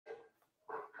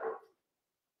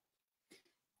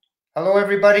Hello,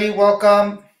 everybody.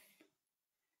 Welcome.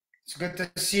 It's good to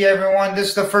see everyone. This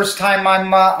is the first time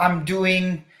I'm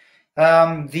doing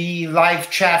the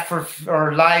live chat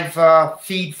or live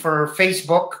feed for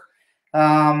Facebook.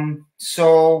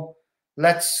 So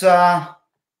let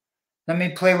me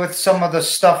play with some of the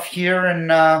stuff here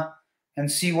and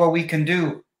see what we can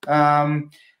do.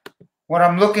 What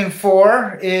I'm looking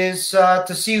for is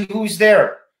to see who's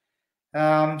there.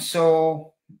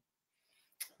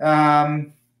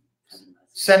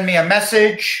 Send me a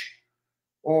message,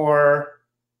 or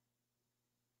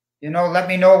let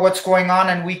me know what's going on,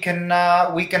 and we can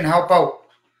help out.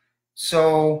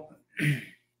 So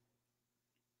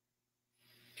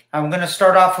I'm going to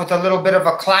start off with a little bit of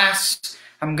a class.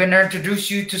 I'm going to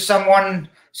introduce you to someone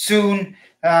soon.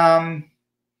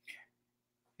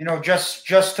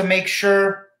 Just to make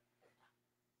sure.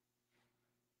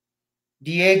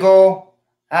 Diego,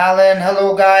 Alan,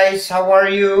 hello guys. How are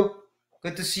you?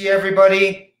 Good to see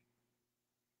everybody.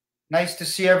 Nice to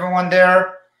see everyone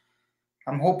there.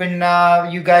 I'm hoping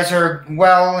you guys are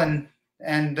well and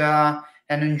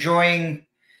enjoying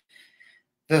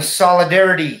the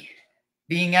solidarity,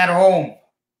 being at home.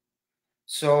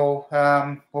 So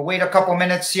we'll wait a couple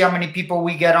minutes, see how many people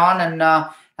we get on,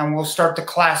 and we'll start the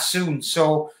class soon.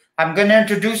 So I'm going to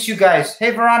introduce you guys.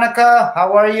 Hey, Veronica,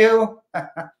 how are you?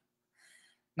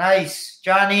 Nice.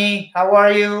 Johnny, how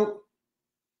are you?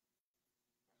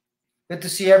 Good to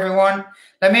see everyone.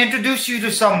 Let me introduce you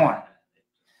to someone.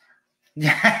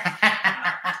 Yeah,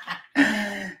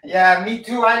 me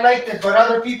too. I liked it, but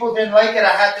other people didn't like it. I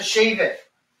had to shave it.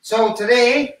 So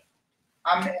today,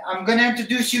 I'm going to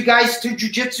introduce you guys to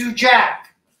Jiu-Jitsu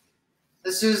Jack.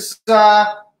 This is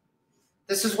what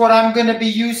I'm going to be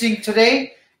using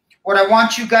today. What I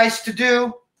want you guys to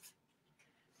do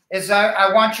is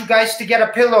I want you guys to get a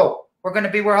pillow.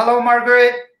 Hello,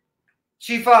 Margaret.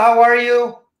 Shifa, how are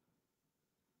you?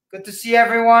 Good to see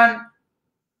everyone.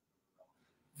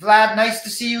 Vlad, nice to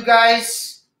see you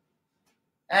guys.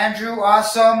 Andrew,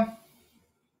 awesome.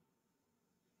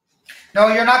 No,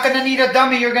 you're not going to need a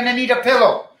dummy. You're going to need a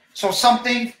pillow. So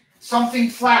something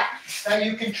flat that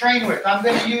you can train with. I'm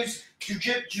going to use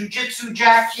Jiu-Jitsu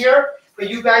Jack here, but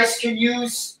you guys can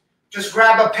just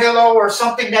grab a pillow or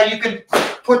something that you can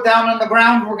put down on the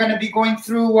ground. We're going to be going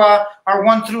through our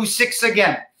 1 through 6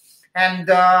 again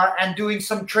and doing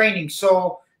some training.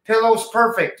 So pillow's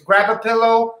perfect. Grab a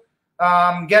pillow,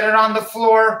 get it on the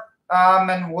floor,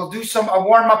 and we'll do a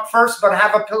warm-up first, but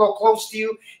have a pillow close to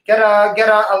you. Get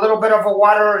a little bit of a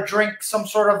water or drink, some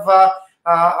sort of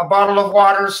a bottle of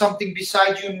water, something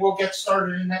beside you, and we'll get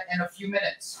started in a few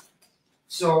minutes.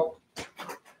 So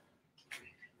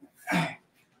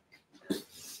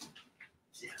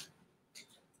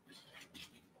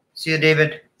see you,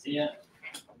 David. See ya.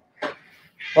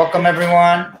 Welcome,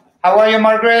 everyone. How are you,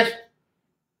 Margaret?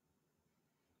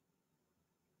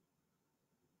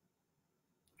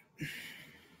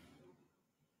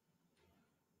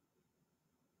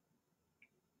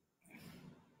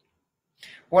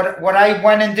 What I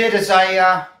went and did is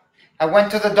I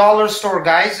went to the dollar store,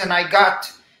 guys, and I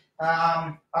got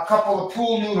a couple of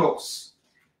pool noodles.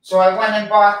 So I went and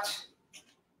bought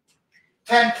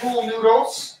 10 pool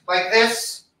noodles like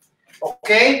this,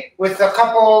 okay, with a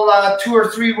couple, 2 or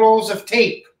 3 rolls of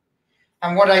tape.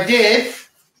 And what I did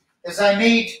is I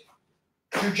made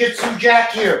Jiu-Jitsu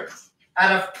Jack here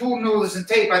out of pool noodles and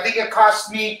tape. I think it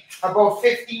cost me about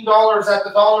 $15 at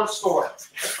the dollar store.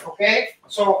 Okay,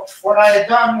 so what I had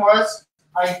done was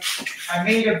I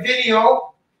made a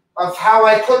video of how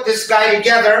I put this guy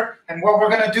together, and what we're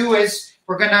gonna do is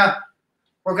we're gonna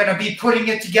be putting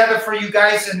it together for you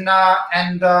guys, and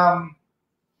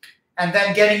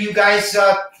then getting you guys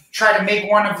try to make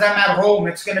one of them at home.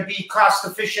 It's gonna be cost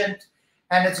efficient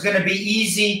and it's gonna be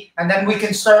easy, and then we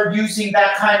can start using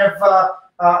that kind of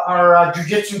our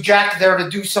Jiu-Jitsu Jack there to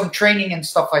do some training and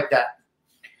stuff like that.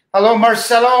 Hello,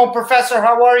 Marcelo, Professor,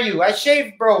 how are you? I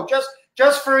shaved, bro,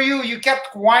 just for you. You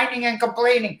kept whining and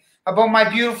complaining about my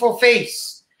beautiful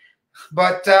face.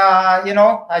 But,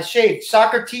 I shaved.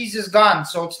 Socrates is gone,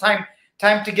 so it's time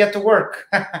to get to work.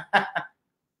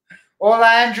 Hola,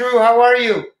 Andrew, how are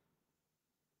you?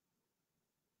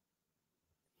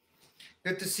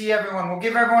 Good to see everyone. We'll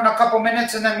give everyone a couple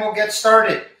minutes, and then we'll get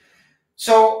started.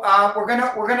 So we're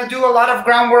gonna do a lot of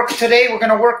groundwork today. We're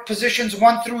gonna work positions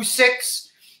 1 through 6.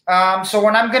 So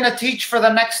when I'm gonna teach for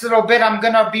the next little bit, I'm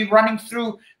gonna be running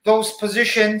through those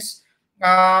positions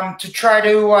to try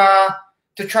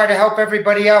to help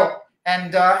everybody out,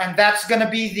 and that's gonna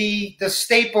be the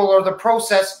staple or the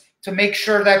process to make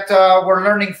sure that we're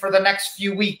learning for the next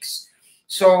few weeks.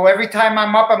 So every time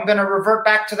I'm up, I'm going to revert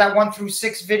back to that 1 through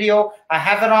 6 video. I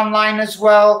have it online as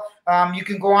well. You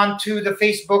can go on to the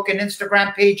Facebook and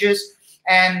Instagram pages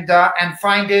and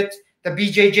find it. The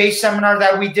BJJ seminar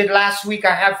that we did last week,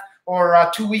 I have,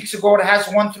 or 2 weeks ago, it has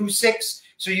 1 through 6.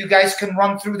 So you guys can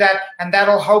run through that, and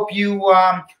that'll help you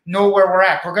know where we're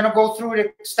at. We're going to go through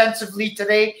it extensively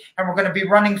today, and we're going to be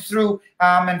running through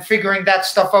and figuring that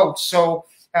stuff out. So,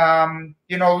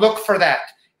 you know, look for that.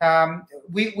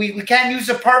 We can't use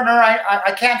a partner.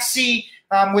 I can't see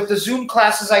with the Zoom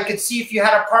classes. I could see if you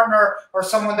had a partner or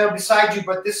someone there beside you,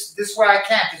 but this way I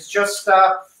can't. It's just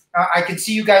I can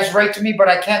see you guys right to me, but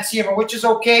I can't see them, which is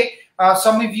okay.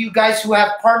 Some of you guys who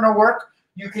have partner work,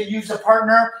 you can use a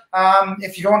partner.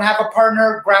 If you don't have a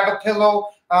partner, grab a pillow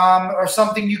or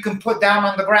something you can put down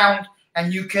on the ground,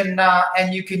 and you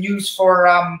can use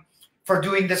for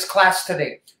doing this class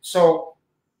today. So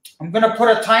I'm going to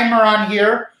put a timer on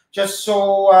here just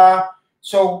so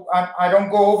I don't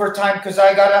go over time, because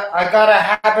I got a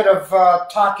habit of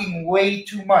talking way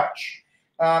too much,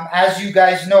 as you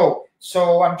guys know.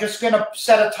 So I'm just going to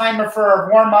set a timer for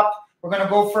our warm up. We're going to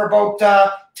go for about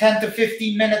 10 to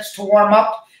 15 minutes to warm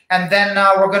up, and then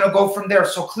we're going to go from there.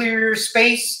 So clear your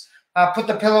space, put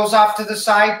the pillows off to the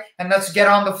side, and let's get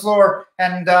on the floor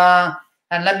and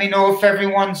let me know if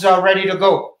everyone's ready to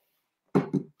go.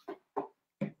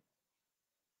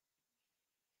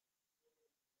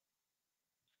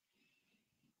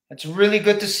 It's really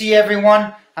good to see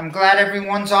everyone. I'm glad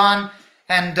everyone's on,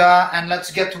 and let's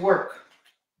get to work.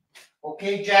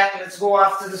 Okay, Jack, let's go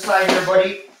off to the side here,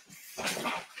 buddy.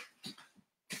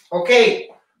 Okay,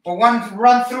 we'll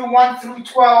run through 1 through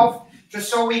 12 just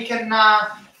so we can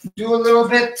do a little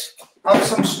bit of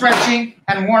some stretching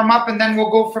and warm up, and then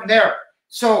we'll go from there.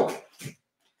 So,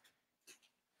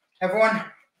 everyone,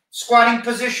 squatting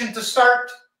position to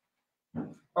start.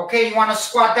 Okay, you want to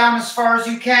squat down as far as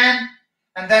you can,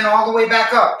 and then all the way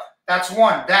back up. That's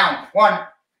 1, down. 1,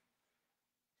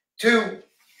 2,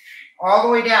 all the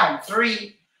way down.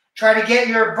 3, try to get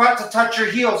your butt to touch your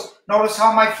heels. Notice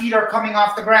how my feet are coming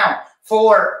off the ground.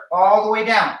 4, all the way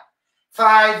down.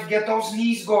 5, get those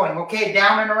knees going. Okay,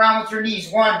 down and around with your knees.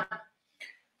 1,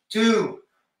 2,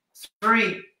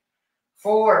 3,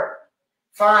 4,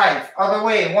 5. Other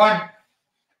way. 1,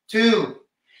 2,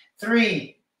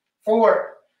 3, 4,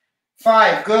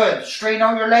 5. Good. Straighten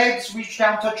out your legs. Reach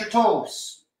down, touch your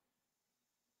toes.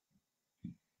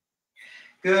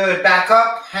 Good. Back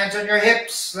up. Hands on your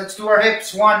hips. Let's do our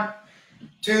hips. 1,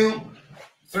 2,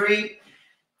 3,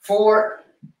 4,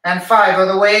 and 5.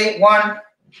 Other way. 1,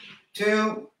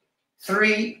 2,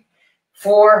 3,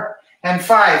 4, and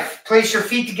 5. Place your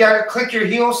feet together. Click your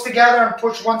heels together and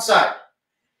push one side.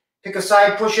 Pick a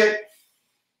side, push it.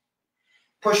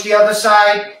 Push the other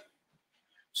side.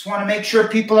 Just want to make sure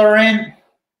people are in.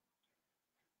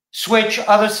 Switch,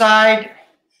 other side.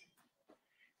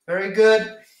 Very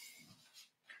good.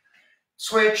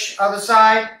 Switch, other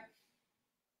side.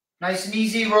 Nice and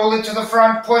easy. Roll it to the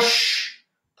front. Push.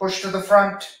 Push to the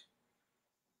front.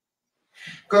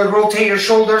 Good. Rotate your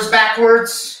shoulders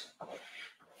backwards.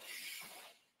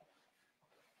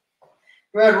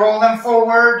 Good. Roll them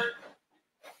forward.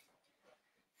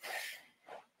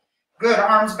 Good.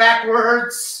 Arms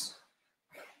backwards.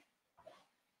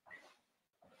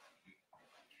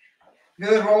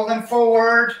 Good. Roll them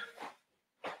forward.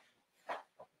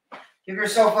 Give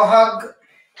yourself a hug.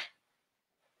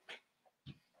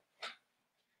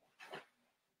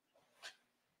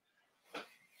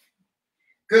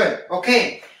 Good.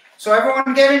 Okay. So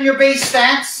everyone get in your base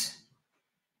stance.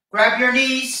 Grab your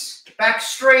knees, back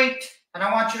straight, and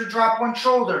I want you to drop one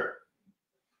shoulder.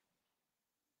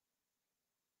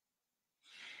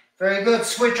 Very good.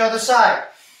 Switch other side.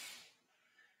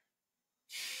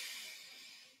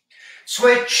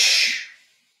 Switch.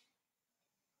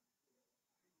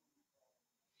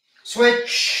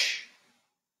 Switch.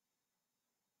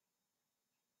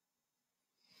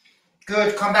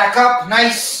 Good. Come back up.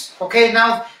 Nice. Okay,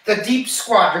 now the deep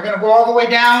squat. You're going to go all the way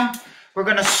down. We're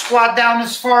going to squat down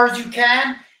as far as you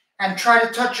can and try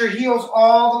to touch your heels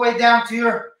all the way down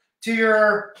to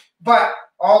your butt,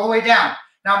 all the way down.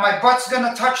 Now my butt's going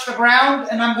to touch the ground,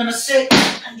 and I'm going to sit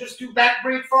and just do back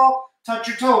break fall, touch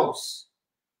your toes.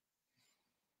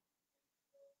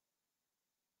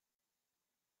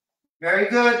 Very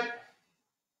good.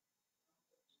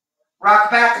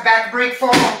 Rock back, back break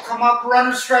fall, come up,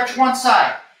 runner stretch one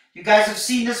side. You guys have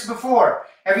seen this before.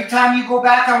 Every time you go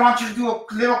back, I want you to do a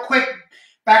little quick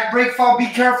back break fall. Be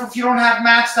careful if you don't have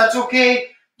mats, that's okay.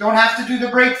 Don't have to do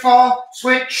the break fall.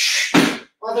 Switch,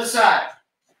 other side.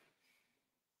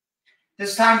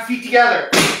 This time, feet together.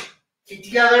 Feet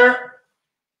together.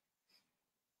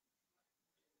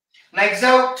 Legs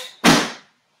out.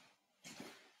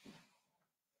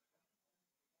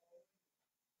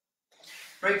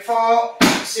 Break fall,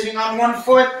 sitting on one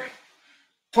foot.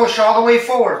 Push all the way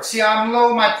forward. See, I'm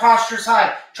low, my posture's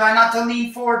high. Try not to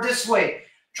lean forward this way.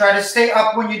 Try to stay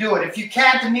up when you do it. If you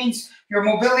can't, it means your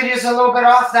mobility is a little bit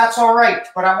off. That's all right.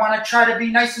 But I want to try to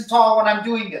be nice and tall when I'm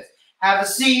doing this. Have a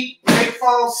seat, break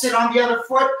fall, sit on the other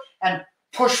foot, and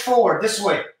push forward this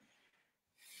way.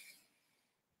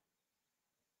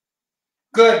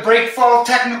 Good. Break fall,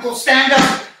 technical stand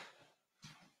up.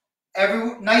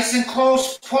 Nice and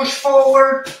close. Push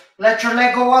forward. Let your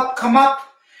leg go up. Come up.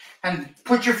 And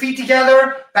put your feet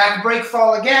together, back break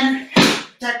fall again,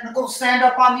 technical stand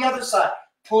up on the other side.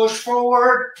 Push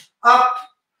forward, up,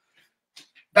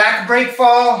 back break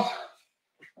fall,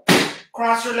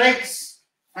 cross your legs,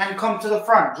 and come to the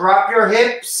front. Drop your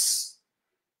hips,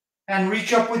 and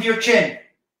reach up with your chin.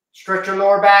 Stretch your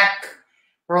lower back,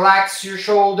 relax your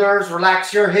shoulders,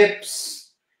 relax your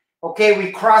hips. Okay,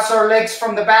 we cross our legs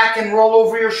from the back and roll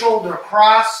over your shoulder.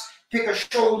 Cross, pick a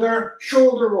shoulder,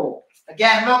 shoulder roll.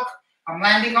 Again, look, I'm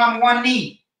landing on one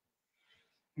knee.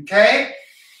 Okay?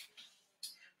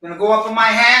 I'm going to go up on my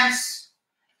hands.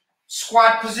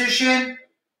 Squat position.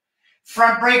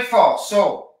 Front break fall.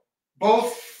 So,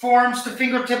 both forearms to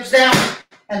fingertips down.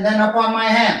 And then up on my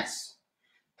hands.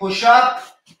 Push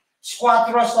up. Squat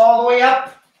thrust all the way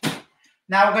up.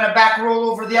 Now we're going to back roll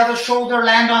over the other shoulder.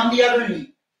 Land on the other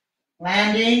knee.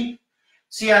 Landing.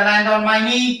 See, I land on my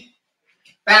knee.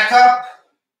 Back up.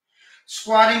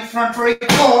 Squatting, front break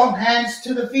fall, hands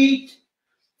to the feet,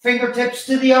 fingertips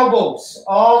to the elbows,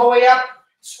 all the way up,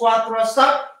 squat thrust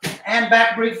up, and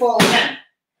back break fall again.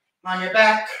 On your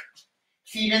back,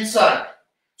 feet inside.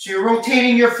 So you're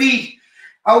rotating your feet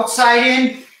outside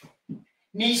in,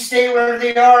 knees stay where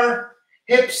they are,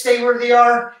 hips stay where they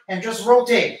are, and just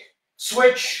rotate.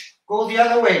 Switch, go the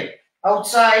other way,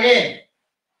 outside in.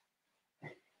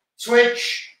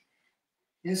 Switch,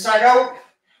 inside out,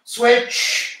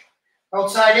 switch.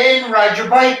 Outside in, ride your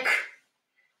bike,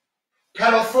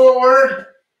 pedal forward,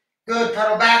 good,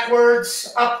 pedal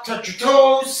backwards, up, touch your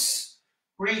toes,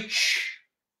 reach,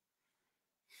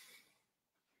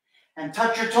 and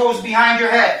touch your toes behind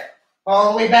your head,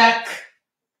 all the way back,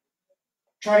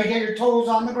 try to get your toes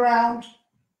on the ground,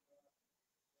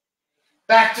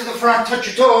 back to the front, touch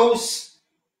your toes,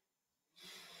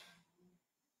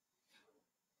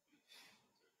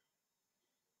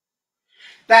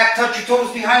 back, touch your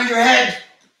toes behind your head.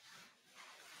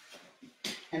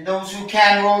 And those who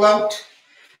can, roll out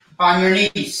on your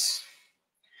knees.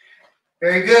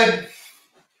 Very good.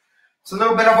 It's a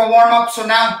little bit of a warm-up. So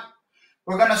now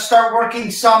we're going to start working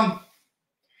some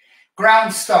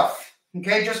ground stuff.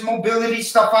 Okay, just mobility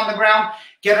stuff on the ground.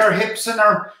 Get our hips and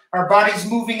our bodies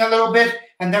moving a little bit.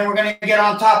 And then we're going to get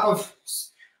on top of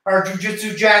our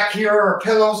Jiu-Jitsu jack here, our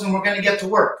pillows, and we're going to get to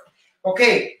work.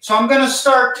 Okay, so I'm going to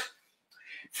start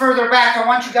further back. I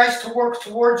want you guys to work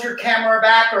towards your camera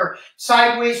back or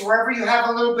sideways, wherever you have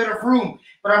a little bit of room.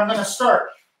 But I'm going to start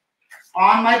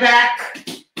on my back,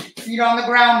 feet on the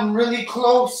ground, really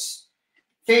close,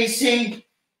 facing,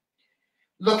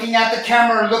 looking at the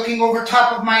camera, looking over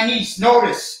top of my knees.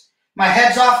 Notice, my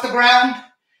head's off the ground.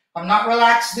 I'm not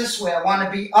relaxed this way. I want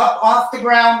to be up off the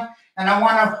ground, and I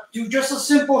want to do just a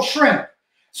simple shrimp.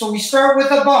 So we start with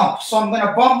a bump. So I'm going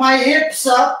to bump my hips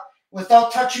up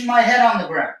without touching my head on the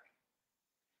ground.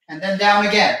 And then down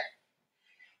again.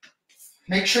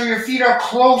 Make sure your feet are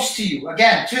close to you.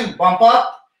 Again, 2, bump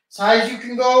up, as high as you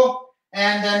can go,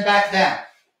 and then back down.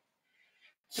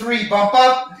 3, bump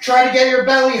up. Try to get your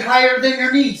belly higher than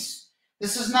your knees.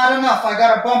 This is not enough. I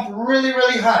got to bump really,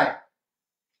 really high.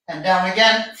 And down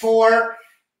again. 4,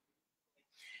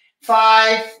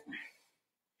 5.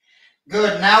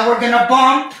 Good. Now we're going to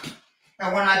bump.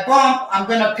 And when I bump, I'm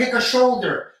going to pick a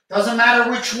shoulder. Doesn't matter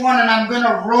which one, and I'm going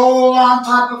to roll on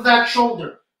top of that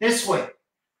shoulder this way.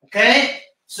 Okay?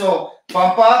 So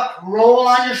bump up, roll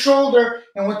on your shoulder,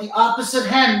 and with the opposite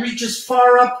hand, reach as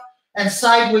far up and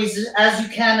sideways as you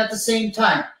can at the same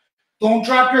time. Don't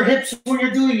drop your hips when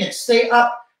you're doing it. Stay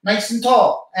up nice and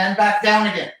tall, and back down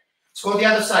again. Let's go the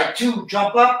other side. 2,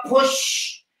 jump up,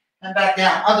 push, and back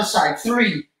down. Other side.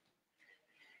 3.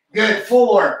 Good.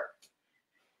 4,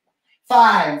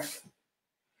 5,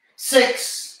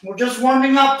 6. We're just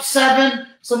warming up. 7.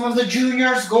 Some of the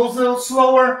juniors go a little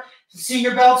slower.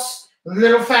 Senior belts a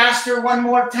little faster. 1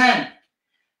 more. 10.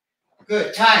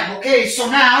 Good. Time. Okay, so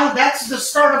now that's the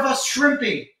start of us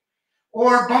shrimping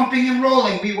or bumping and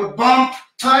rolling. We would bump,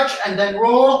 touch, and then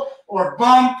roll, or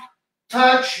bump,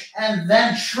 touch, and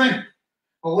then shrimp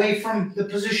away from the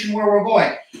position where we're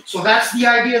going. So that's the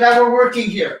idea that we're working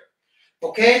here.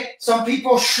 Okay? Some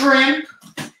people shrimp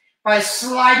by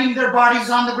sliding their bodies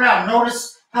on the ground.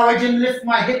 Notice how I didn't lift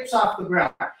my hips off the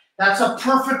ground. That's a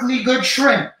perfectly good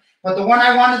shrimp. But the one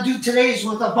I want to do today is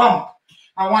with a bump.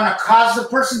 I want to cause the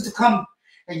person to come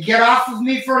and get off of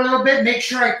me for a little bit, make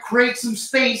sure I create some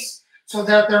space so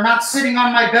that they're not sitting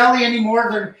on my belly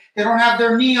anymore. They don't have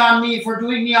their knee on me if we're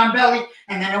doing knee on belly.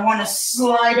 And then I want to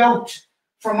slide out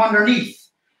from underneath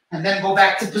and then go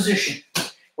back to position.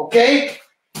 Okay?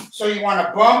 So you want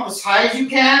to bump as high as you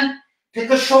can. Pick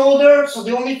a shoulder. So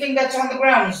the only thing that's on the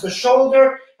ground is the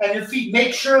shoulder and your feet.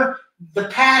 Make sure the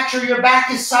patch or your back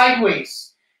is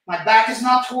sideways. My back is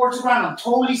not towards the ground. I'm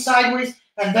totally sideways.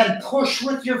 And then push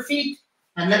with your feet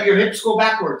and let your hips go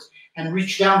backwards. And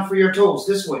reach down for your toes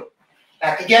this way.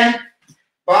 Back again.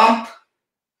 Bump.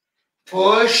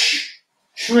 Push.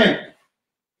 Shrimp.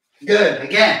 Good.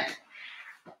 Again.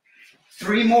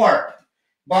 3 more.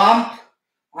 Bump.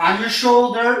 On your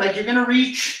shoulder like you're going to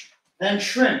reach. Then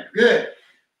shrimp. Good.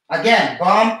 Again.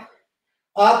 Bump.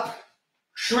 Up.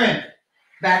 Shrimp.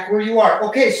 Back where you are.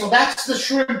 Okay, so that's the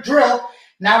shrimp drill.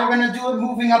 Now we're going to do it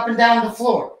moving up and down the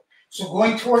floor. So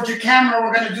going towards your camera,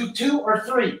 we're going to do 2 or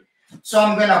 3. So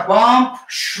I'm going to bump,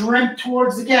 shrimp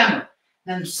towards the camera,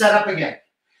 and set up again.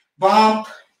 Bump,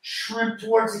 shrimp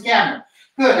towards the camera.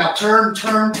 Good. Now turn,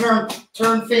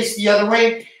 face the other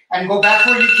way, and go back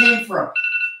where you came from.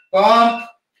 Bump,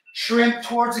 shrimp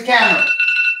towards the camera.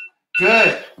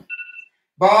 Good.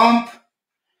 Bump,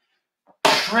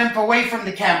 shrimp away from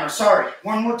the camera. Sorry.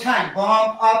 One more time.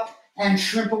 Bump up and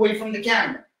shrimp away from the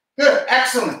camera. Good.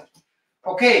 Excellent.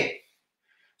 Okay.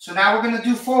 So now we're going to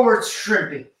do forward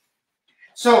shrimping.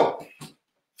 So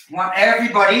I want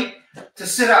everybody to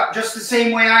sit up just the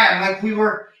same way I am, like we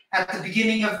were at the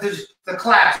beginning of the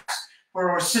class, where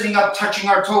we're sitting up touching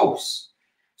our toes.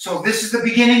 So this is the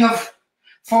beginning of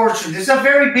forward shrimping. This is a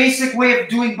very basic way of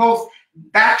doing both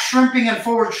back shrimping and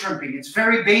forward shrimping. It's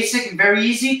very basic and very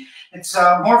easy. It's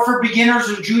more for beginners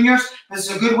or juniors. This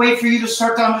is a good way for you to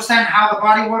start to understand how the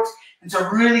body works. It's a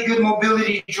really good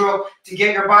mobility drill to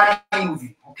get your body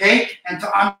moving, okay? And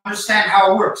to understand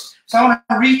how it works. So I want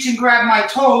to reach and grab my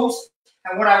toes.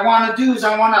 And what I want to do is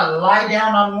I want to lie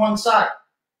down on one side,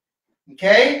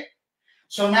 okay?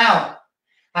 So now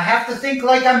I have to think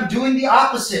like I'm doing the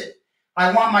opposite.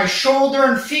 I want my shoulder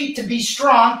and feet to be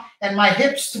strong and my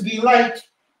hips to be light.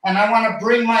 And I want to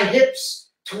bring my hips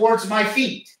towards my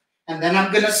feet. And then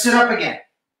I'm going to sit up again,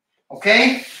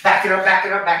 okay? Back it up, back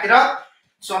it up, back it up.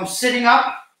 So I'm sitting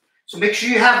up. So make sure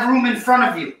you have room in front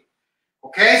of you.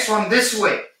 Okay, so I'm this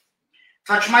way.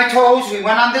 Touch my toes. We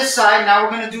went on this side. Now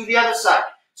we're going to do the other side.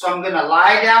 So I'm going to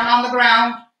lie down on the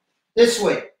ground this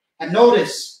way. And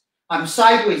notice, I'm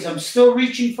sideways. I'm still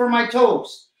reaching for my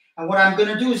toes. And what I'm going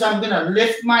to do is I'm going to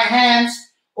lift my hands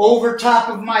over top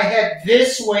of my head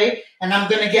this way. And I'm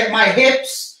going to get my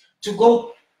hips to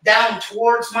go down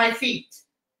towards my feet.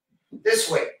 This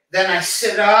way. Then I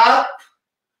sit up.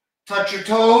 Touch your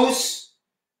toes,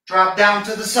 drop down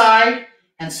to the side,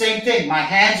 and same thing. My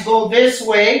hands go this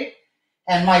way,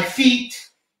 and my feet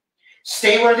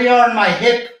stay where they are, and my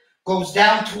hip goes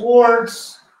down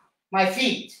towards my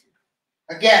feet.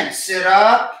 Again, sit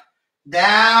up,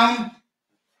 down,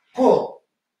 pull.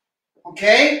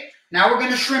 Okay? Now we're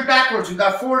going to shrimp backwards. We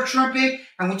got forward shrimping,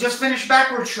 and we just finished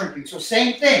backward shrimping. So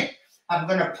same thing. I'm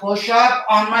going to push up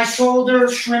on my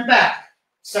shoulders, shrimp back.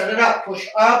 Set it up. Push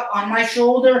up on my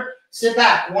shoulder. Sit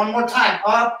back. One more time.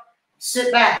 Up.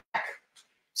 Sit back.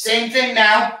 Same thing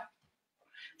now.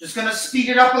 Just going to speed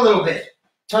it up a little bit.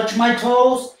 Touch my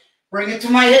toes. Bring it to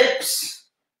my hips.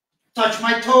 Touch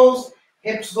my toes.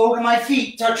 Hips go to my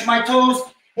feet. Touch my toes.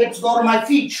 Hips go to my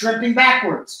feet. Shrimping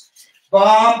backwards.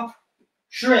 Bump.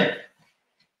 Shrimp.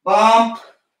 Bump.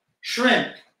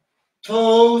 Shrimp.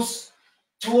 Toes.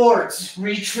 Towards.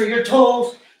 Reach for your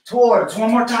toes. Towards.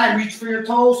 One more time. Reach for your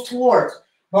toes. Towards.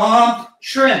 Bump.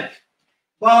 Shrimp.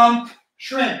 Bump.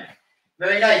 Shrimp.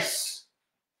 Very nice.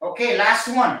 Okay, last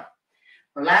one.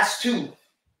 Or last 2.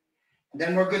 And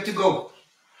then we're good to go.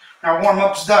 Our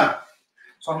warm-up's done.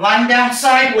 So I'm lying down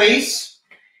sideways.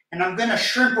 And I'm going to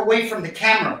shrimp away from the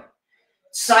camera.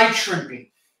 Side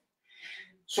shrimping.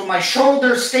 So my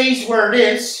shoulder stays where it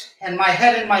is. And my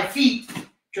head and my feet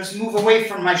just move away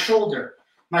from my shoulder.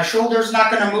 My shoulder's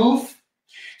not going to move.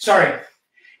 Sorry,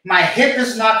 my hip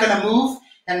is not going to move,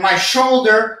 and my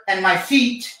shoulder and my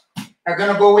feet are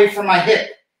going to go away from my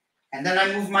hip. And then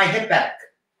I move my hip back.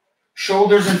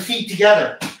 Shoulders and feet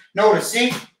together. Notice,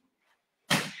 see?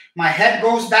 My head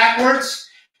goes backwards,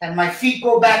 and my feet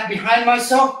go back behind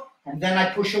myself, and then I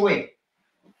push away.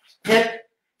 Hip,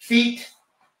 feet,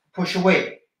 push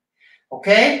away.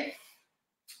 Okay?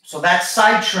 So that's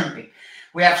side shrimping.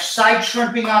 We have side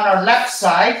shrimping on our left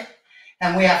side,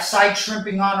 and we have side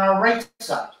shrimping on our right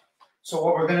side. So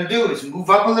what we're going to do is move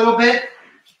up a little bit.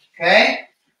 Okay?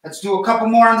 Let's do a couple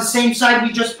more on the same side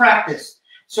we just practiced.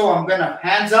 So I'm going to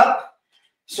hands up.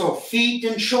 So feet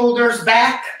and shoulders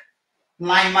back,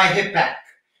 line my hip back.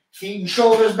 Feet and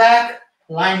shoulders back,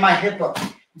 line my hip up.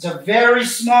 It's a very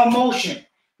small motion.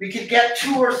 We could get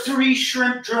 2 or 3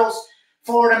 shrimp drills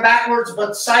forward and backwards,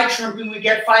 but side shrimping we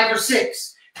get 5 or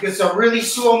 6. It's a really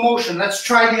slow motion. Let's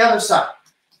try the other side.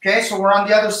 Okay, so we're on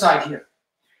the other side here.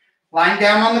 Lying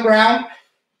down on the ground,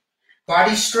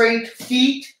 body straight,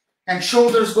 feet and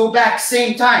shoulders go back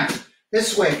same time.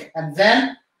 This way, and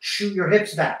then shoot your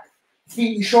hips back.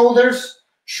 Feet and shoulders,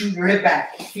 shoot your hip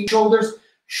back. Feet, shoulders,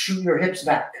 shoot your hips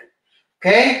back.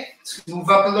 Okay, let's move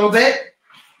up a little bit.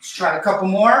 Let's try a couple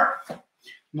more.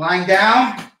 Lying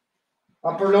down,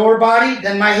 upper lower body,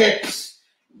 then my hips.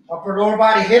 Upper lower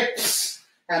body, hips,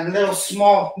 and little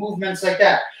small movements like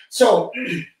that. So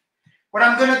what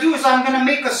I'm going to do is I'm going to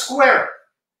make a square.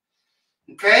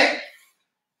 Okay?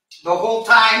 The whole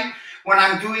time when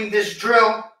I'm doing this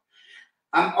drill,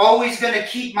 I'm always going to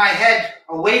keep my head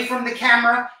away from the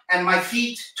camera and my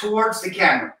feet towards the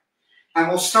camera. And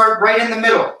we'll start right in the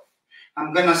middle.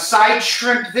 I'm going to side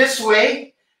shrimp this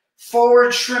way,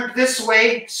 forward shrimp this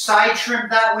way, side shrimp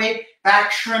that way,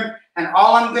 back shrimp, and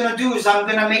all I'm going to do is I'm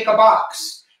going to make a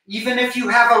box. Even if you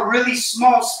have a really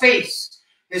small space,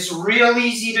 it's real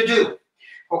easy to do.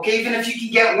 Okay, even if you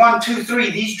can get 1, 2,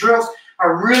 3, these drills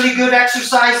are really good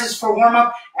exercises for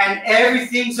warm-up, and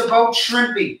everything's about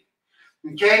shrimping.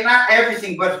 Okay, not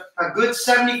everything, but a good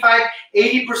 75,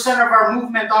 80% of our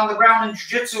movement on the ground in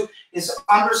Jiu-Jitsu is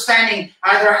understanding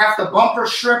either I have to bumper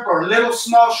shrimp or little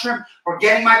small shrimp or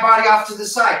getting my body off to the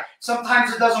side.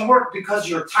 Sometimes it doesn't work because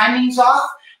your timing's off,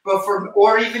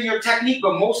 or even your technique,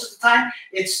 but most of the time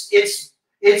it's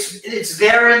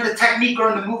there in the technique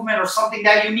or in the movement or something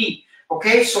that you need.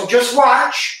 Okay, so just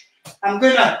watch. I'm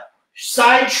gonna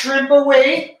side shrimp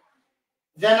away.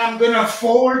 Then I'm going to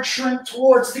forward shrimp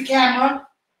towards the camera.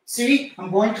 See,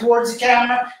 I'm going towards the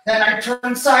camera. Then I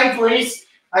turn sideways.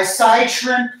 I side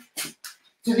shrimp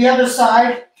to the other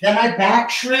side. Then I back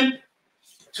shrimp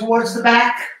towards the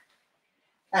back.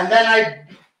 And then I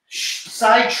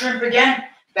side shrimp again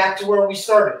back to where we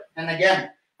started. And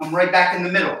again, I'm right back in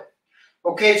the middle.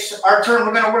 Okay, so our turn.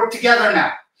 We're going to work together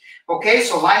now. Okay,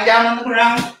 so lying down on the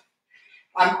ground.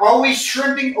 I'm always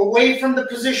shrimping away from the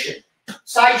position.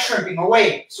 Side shrimping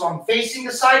away. So I'm facing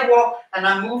the sidewall and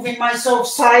I'm moving myself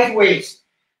sideways.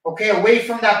 Okay, away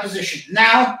from that position.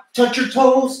 Now, touch your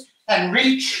toes and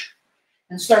reach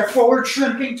and start forward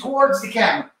shrimping towards the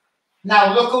camera.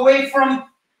 Now look away from,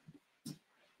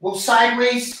 go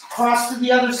sideways, cross to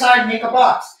the other side, make a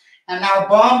box. And now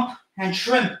bump and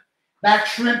shrimp. Back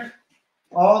shrimp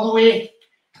all the way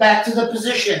back to the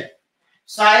position.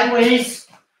 Sideways,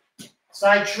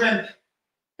 side shrimp,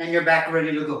 and you're back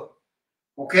ready to go.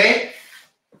 Okay,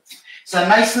 it's a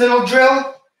nice little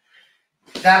drill.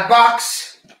 That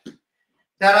box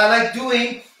that I like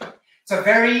doing, it's a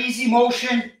very easy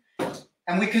motion,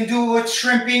 and we can do it with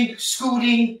shrimping,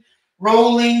 scooting,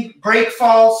 rolling, break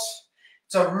falls.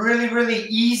 It's a really, really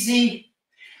easy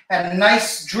and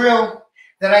nice drill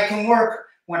that I can work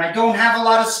when I don't have a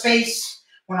lot of space,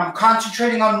 when I'm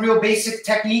concentrating on real basic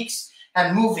techniques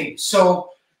and moving.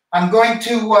 So I'm going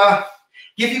to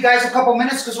give you guys a couple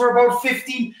minutes because we're about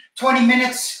 15, 20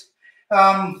 minutes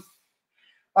of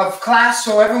class.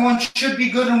 So everyone should be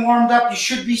good and warmed up. You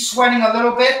should be sweating a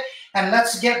little bit. And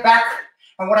let's get back.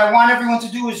 And what I want everyone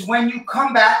to do is when you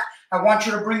come back, I want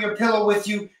you to bring your pillow with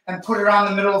you and put it on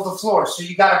the middle of the floor. So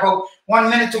you got about 1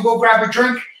 minute to go grab a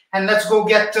drink and let's go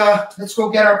get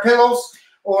our pillows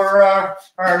or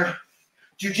our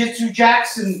Jiu-Jitsu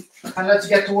jacks and let's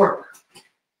get to work.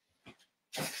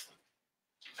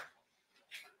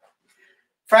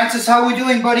 Francis, how are we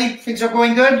doing, buddy? Things are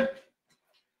going good?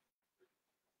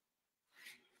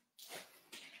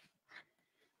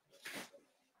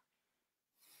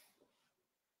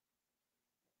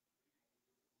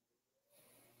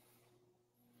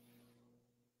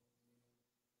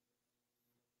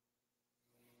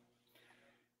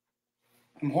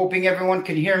 I'm hoping everyone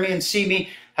can hear me and see me.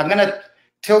 I'm going to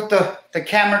tilt the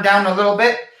camera down a little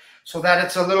bit so that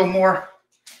it's a little more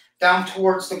down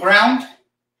towards the ground.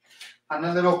 And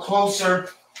a little closer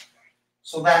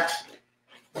so that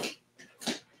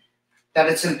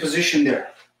it's in position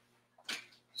there.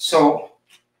 So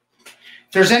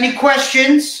if there's any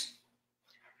questions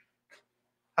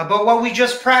about what we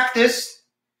just practiced,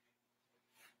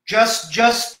 just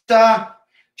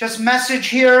message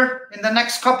here in the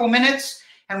next couple minutes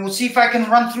and we'll see if I can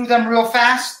run through them real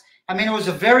fast I mean, it was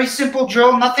a very simple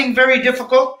drill, nothing very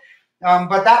difficult.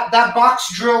 But that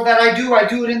box drill that I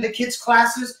do it in the kids'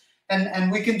 classes, and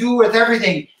we can do it with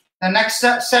everything. The next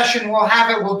session we'll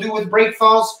have it, we'll do with break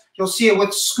falls. You'll see it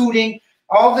with scooting.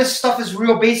 All this stuff is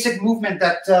real basic movement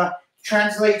that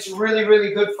translates really,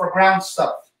 really good for ground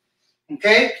stuff.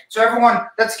 Okay, so everyone,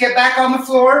 let's get back on the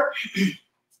floor.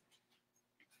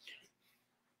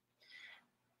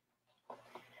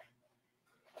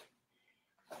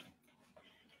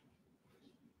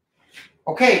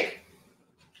 Okay.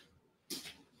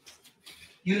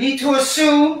 You need to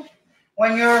assume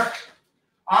when you're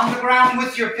on the ground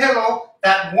with your pillow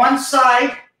that one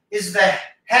side is the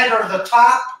head or the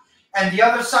top and the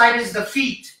other side is the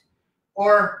feet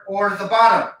or the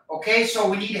bottom. Okay, so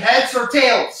we need heads or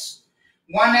tails,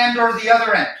 one end or the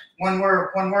other end when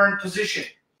we're in position.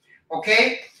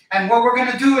 Okay, and what we're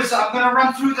going to do is I'm going to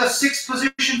run through the 6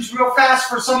 positions real fast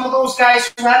for some of those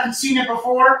guys who haven't seen it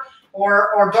before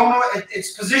or don't know.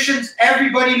 It's positions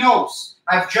everybody knows.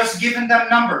 I've just given them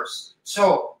numbers.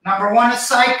 So number 1 is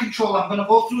side control. I'm going to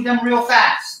go through them real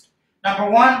fast. Number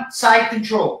 1, side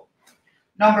control.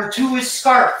 Number 2 is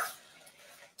scarf.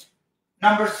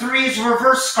 Number 3 is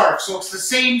reverse scarf. So it's the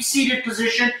same seated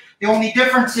position. The only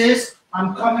difference is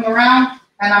I'm coming around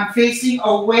and I'm facing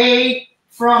away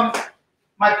from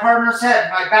my partner's head.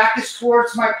 My back is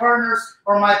towards my partner's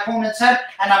or my opponent's head,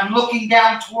 and I'm looking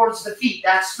down towards the feet.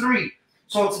 That's 3.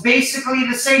 So it's basically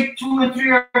the same. 2 and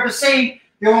 3 are the same.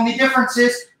 The only difference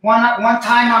is one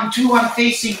time I'm 2, I'm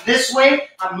facing this way.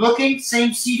 I'm looking,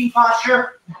 same seating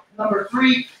posture. Number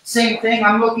 3, same thing.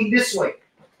 I'm looking this way.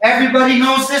 Everybody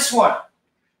knows this one.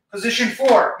 Position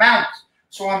 4, mount.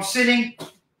 So I'm sitting,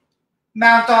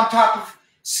 mount on top of,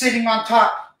 sitting on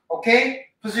top. Okay?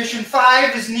 Position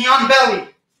 5 is knee on belly.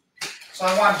 So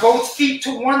I want both feet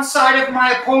to one side of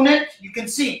my opponent. You can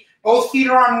see both feet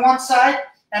are on one side,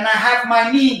 and I have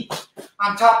my knee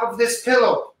on top of this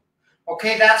pillow.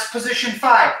 Okay, that's position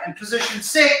 5. And position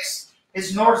 6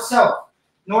 is north-south.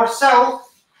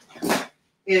 North-south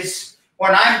is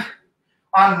when I'm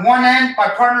on one end, my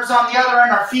partner's on the other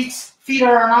end, our feet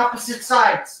are on opposite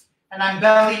sides, and I'm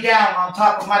belly down on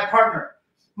top of my partner.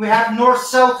 We have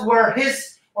north-south where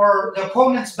his or the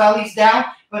opponent's belly's down,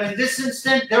 but in this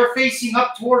instant, they're facing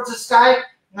up towards the sky,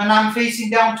 and I'm facing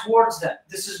down towards them.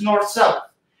 This is north-south.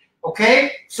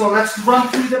 Okay, so let's run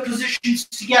through the positions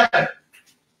together.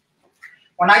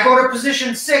 When I go to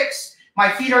position 6,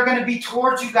 my feet are going to be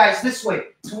towards you guys this way,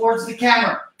 towards the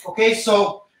camera. Okay,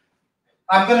 so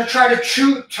I'm going to try to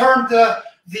turn the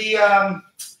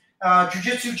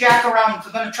Jiu-Jitsu jack around.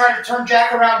 I'm going to try to turn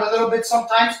jack around a little bit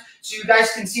sometimes so you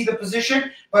guys can see the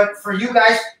position. But for you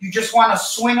guys, you just want to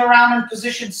swing around in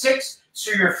position 6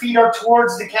 so your feet are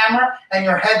towards the camera and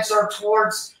your heads are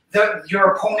towards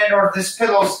your opponent or this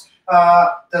pillow's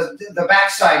the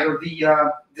backside or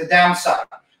the downside.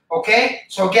 Okay,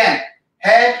 so again,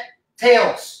 head,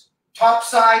 tails, top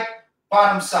side,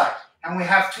 bottom side. And we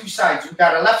have 2 sides. We've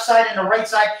got a left side and a right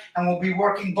side, and we'll be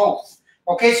working both.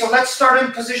 Okay, so let's start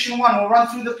in position 1. We'll run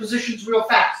through the positions real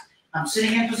fast. I'm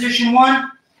sitting in position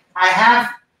 1. I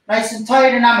have nice and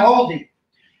tight, and I'm holding.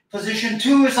 Position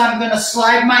 2 is I'm going to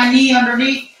slide my knee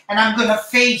underneath, and I'm going to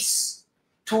face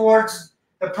towards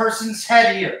the person's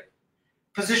head here.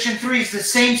 Position 3 is the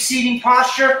same seating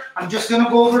posture. I'm just going to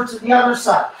go over to the other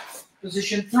side.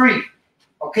 Position 3.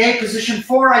 Okay, position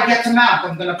 4, I get to mount.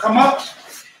 I'm going to come up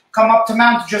to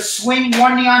mount, just swing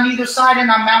one knee on either side, and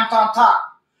I mount on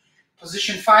top.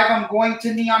 Position 5, I'm going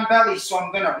to knee on belly. So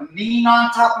I'm going to lean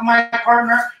on top of my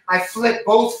partner. I flip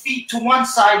both feet to one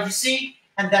side, you see,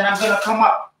 and then I'm going to come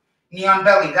up. Knee on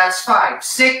belly, that's 5.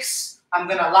 6, I'm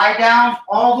going to lie down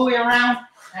all the way around,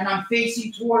 and I'm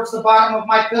facing towards the bottom of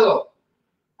my pillow.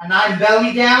 And I'm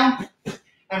belly down,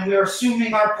 and we're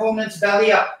assuming our opponent's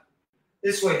belly up.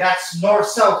 This way, that's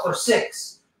north-south or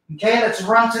 6. Okay, let's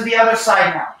run to the other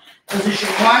side now. Position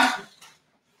 1.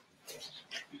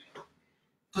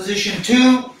 Position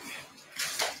 2.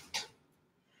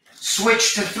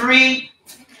 Switch to 3.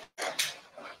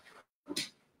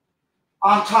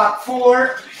 On top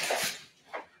 4.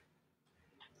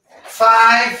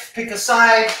 5, pick a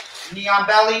side, knee on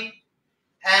belly.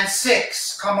 And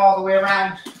 6, come all the way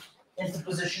around into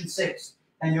position 6.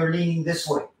 And you're leaning this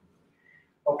way.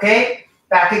 Okay,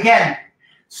 back again.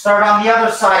 Start on the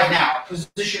other side now.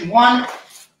 Position 1.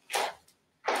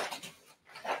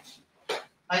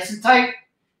 Nice and tight.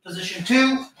 Position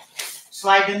 2.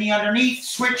 Slide the knee underneath.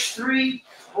 Switch 3.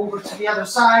 Over to the other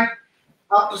side.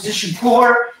 Up position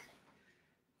 4.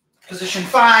 Position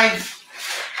 5.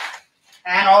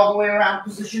 And all the way around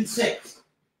position 6.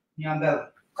 Knee on belly.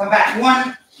 Come back.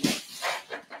 1.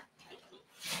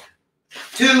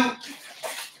 2.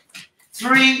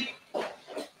 3,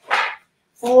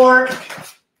 4,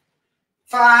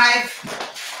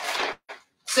 5,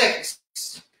 6.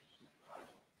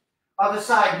 Other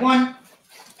side, 1,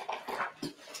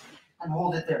 and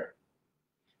hold it there.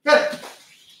 Good.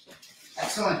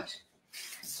 Excellent.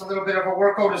 It's a little bit of a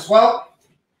workout as well.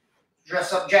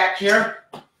 Dress up Jack here.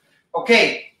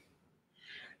 Okay.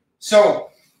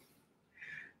 So,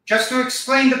 just to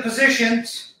explain the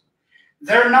positions,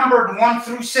 they're numbered 1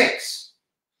 through 6.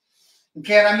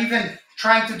 Okay, and I'm even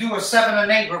trying to do a 7 and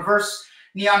 8, reverse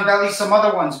knee on belly, some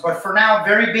other ones. But for now,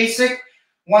 very basic,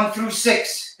 1 through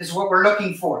 6 is what we're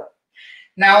looking for.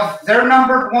 Now, they're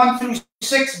numbered 1 through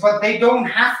 6, but they don't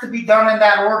have to be done in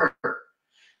that order.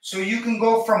 So you can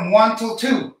go from 1 till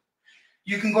 2.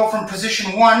 You can go from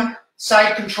position 1,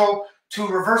 side control, to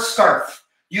reverse scarf.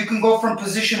 You can go from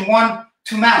position 1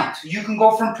 to mount. You can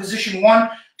go from position 1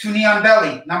 to knee on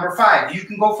belly, number 5. You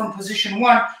can go from position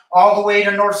 1 all the way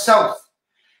to north-south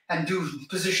and do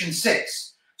position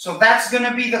 6. So that's going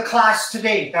to be the class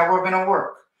today that we're going to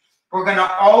work. We're going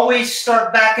to always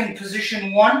start back in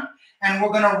position 1, and we're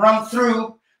going to run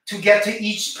through to get to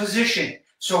each position.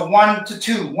 So 1 to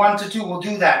 2, 1 to 2, we'll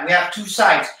do that. We have 2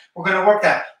 sides. We're going to work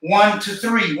that. 1 to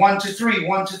 3, 1 to 3,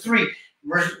 1 to 3.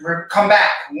 Come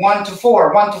back. 1 to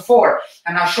 4, 1 to 4.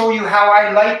 And I'll show you how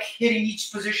I like hitting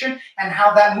each position and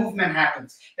how that movement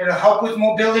happens. It'll help with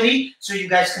mobility so you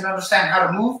guys can understand how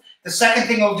to move. The second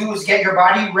thing it'll do is get your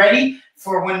body ready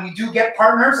for when we do get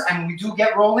partners and we do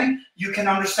get rolling, you can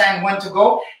understand when to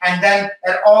go. And then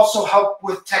it also helps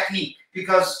with technique,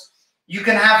 because you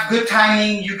can have good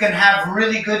timing, you can have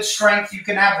really good strength, you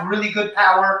can have really good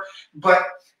power, but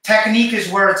technique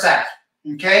is where it's at,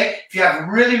 okay? If you have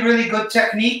really, really good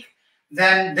technique,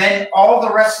 then all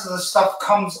the rest of the stuff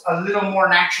comes a little more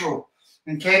natural,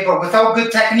 okay? But without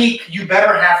good technique, you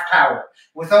better have power.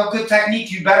 Without good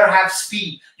technique, you better have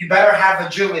speed. You better have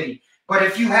agility. But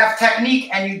if you have technique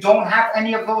and you don't have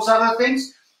any of those other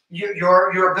things,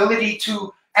 your ability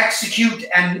to execute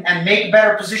and make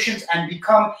better positions and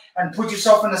become and put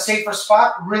yourself in a safer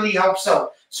spot really helps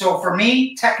out. So for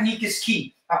me, technique is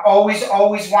key. I always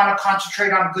want to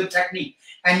concentrate on good technique.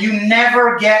 And you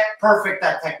never get perfect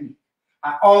at technique.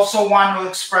 I also want to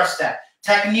express that.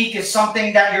 Technique is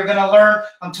something that you're going to learn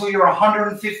until you're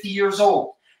 150 years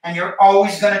old. And you're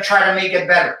always going to try to make it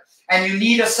better. And you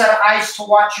need a set of eyes to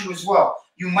watch you as well.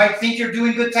 You might think you're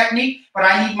doing good technique, but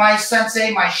I need my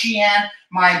sensei, my Shihan,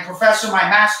 my professor, my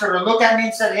master to look at me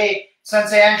and say, hey,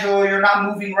 Sensei Angelo, you're not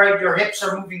moving right. Your hips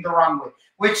are moving the wrong way.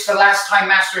 Which the last time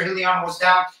Master Hilion was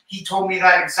down, he told me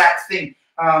that exact thing.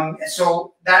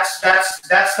 So that's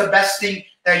the best thing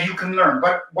that you can learn.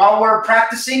 But while we're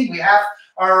practicing, we have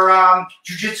our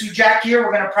Jiu-Jitsu Jack here.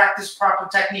 We're going to practice proper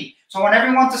technique. So I want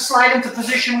everyone to slide into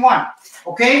position 1,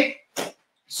 okay?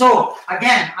 So,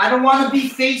 again, I don't want to be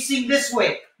facing this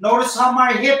way. Notice how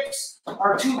my hips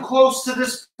are too close to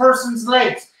this person's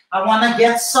legs. I want to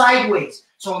get sideways.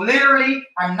 So, literally,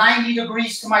 I'm 90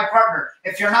 degrees to my partner.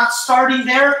 If you're not starting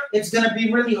there, it's going to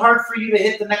be really hard for you to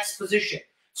hit the next position.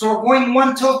 So, we're going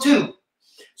 1 till 2.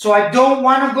 So, I don't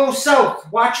want to go south.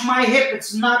 Watch my hip.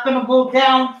 It's not going to go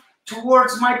down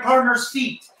towards my partner's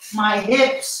feet. My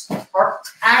hips are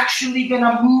actually going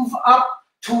to move up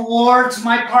towards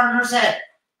my partner's head.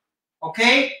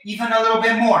 Okay? Even a little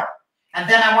bit more. And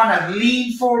then I want to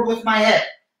lean forward with my head.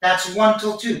 That's 1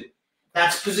 till 2.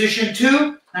 That's position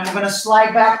 2. And we're going to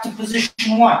slide back to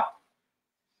position 1.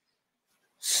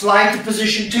 Slide to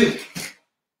position 2.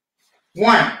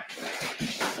 1.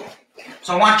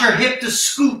 So I want your hip to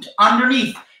scoot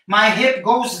underneath. My hip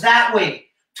goes that way.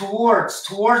 Towards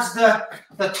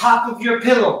the top of your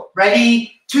pillow.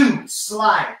 Ready? 2.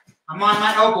 Slide. I'm on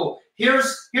my elbow.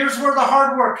 Here's where the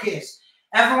hard work is.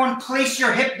 Everyone place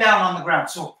your hip down on the ground.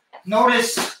 So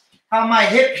notice how my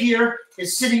hip here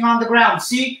is sitting on the ground.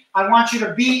 See, I want you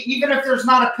to be, even if there's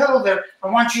not a pillow there, I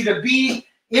want you to be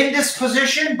in this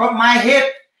position, but my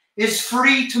hip is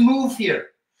free to move here.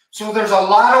 So there's a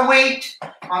lot of weight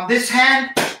on this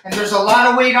hand, and there's a lot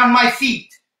of weight on my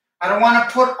feet. I don't want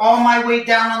to put all my weight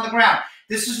down on the ground.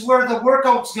 This is where the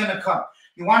workout's going to come.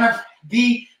 You want to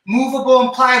be movable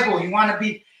and pliable. You want to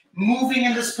be moving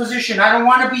in this position. I don't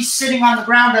want to be sitting on the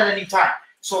ground at any time.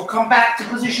 So come back to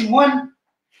position 1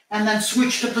 and then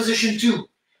switch to position 2.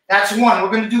 That's 1. We're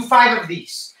going to do 5 of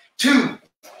these. 2.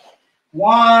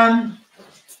 1,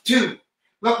 2.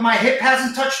 Look, my hip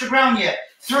hasn't touched the ground yet.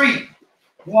 3.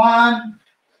 1,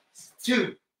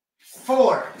 2.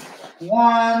 4.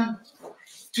 1,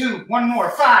 2. One more.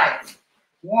 5.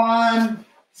 1,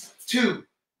 2.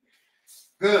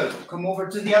 Good. Come over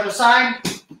to the other side.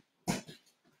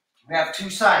 We have 2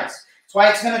 sides. That's why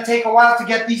it's going to take a while to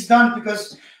get these done,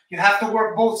 because You have to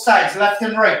work both sides, left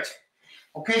and right.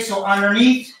 Okay, so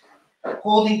underneath,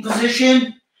 holding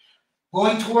position,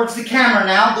 going towards the camera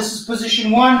now. This is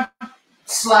position 1.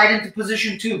 Slide into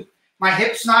position 2. My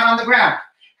hips not on the ground.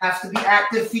 Have to be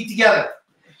active, feet together.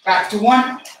 Back to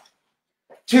 1,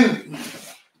 2,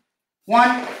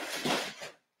 1,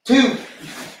 2,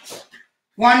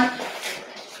 1,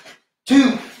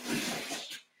 2,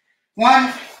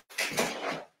 1,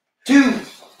 2.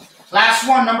 Last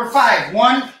one, number 5.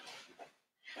 1,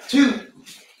 2.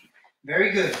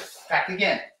 Very good. Back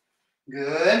again.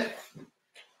 Good.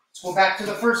 Let's go back to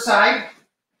the first side.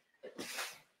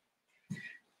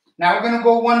 Now we're going to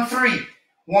go 1, 3.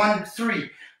 1, 3.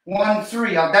 1,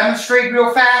 3. I'll demonstrate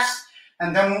real fast,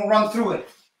 and then we'll run through it.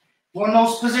 One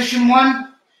nose position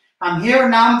 1. I'm here.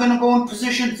 Now I'm going to go in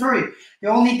position 3. The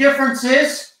only difference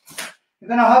is you're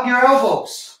going to hug your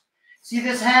elbows. See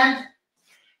this hand?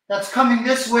 That's coming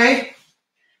this way,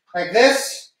 like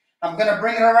this. I'm going to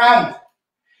bring it around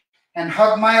and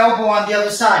hug my elbow on the other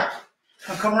side.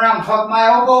 I'll come around, hug my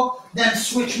elbow, then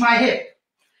switch my hip.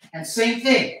 And same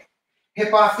thing,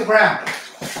 hip off the ground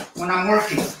when I'm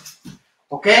working.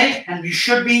 Okay? And you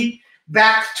should be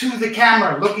back to the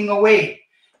camera, looking away.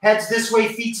 Heads this way,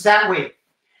 feet that way.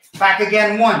 Back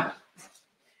again, 1.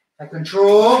 I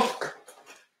control.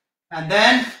 And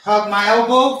then hug my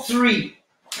elbow, 3.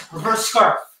 Reverse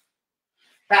scarf.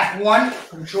 Back 1,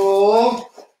 control,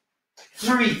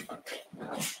 3.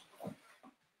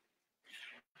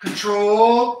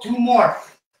 Control, 2 more.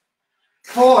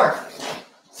 4.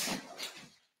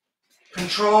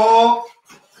 Control,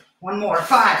 1 more.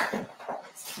 5.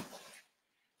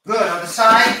 Good, other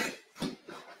side.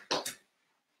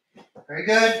 Very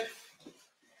good.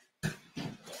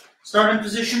 Start in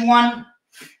position 1.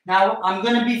 Now I'm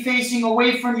going to be facing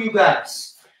away from you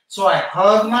guys. So I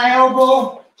hug my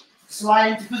elbow,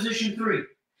 slide into position 3.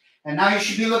 And now you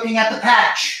should be looking at the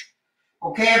patch.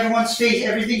 Okay,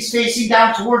 everything's facing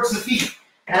down towards the feet.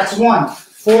 That's 1.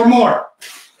 4 more.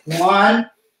 1,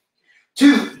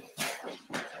 2.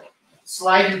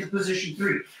 Slide into position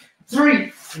 3.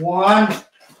 3. 1,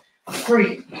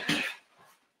 3.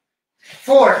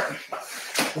 4.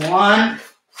 1.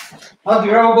 Hug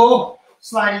your elbow.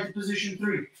 Slide into position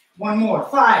 3. 1 more.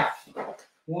 5.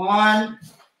 1.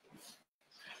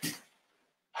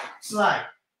 Slide.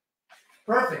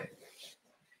 Perfect.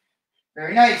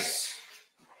 Very nice.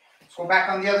 Let's go back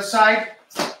on the other side.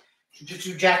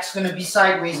 Jiu-Jitsu Jack's going to be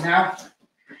sideways now.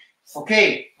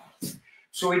 Okay.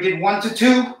 So we did 1 to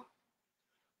 2.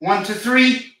 1 to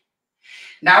 3.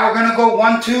 Now we're going to go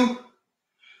 1, 2,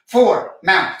 4.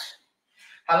 Mount.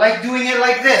 I like doing it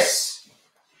like this.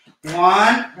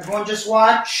 1. Everyone just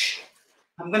watch.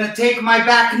 I'm going to take my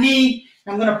back knee.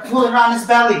 I'm going to pull it on his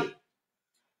belly.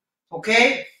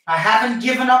 Okay? I haven't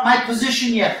given up my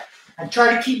position yet. I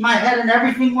try to keep my head and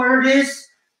everything where it is.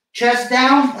 Chest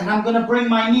down. And I'm going to bring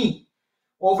my knee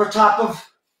over top of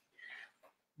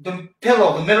the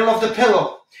pillow, the middle of the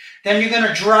pillow. Then you're going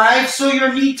to drive so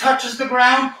your knee touches the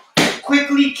ground.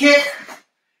 Quickly kick.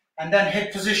 And then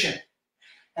hit position.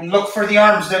 And look for the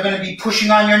arms. They're going to be pushing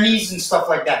on your knees and stuff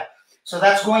like that. So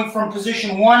that's going from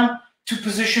position 1 to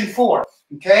position 4.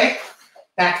 Okay?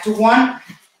 Back to 1.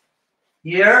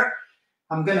 Here.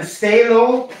 I'm going to stay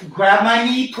low. Grab my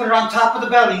knee. Put it on top of the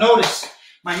belly. Notice.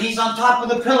 My knee's on top of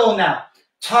the pillow now.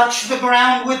 Touch the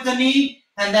ground with the knee.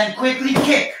 And then quickly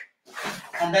kick.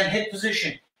 And then hit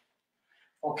position.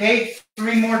 Okay?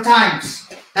 3 more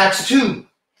times. That's 2.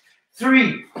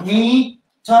 3. Knee.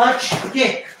 Touch.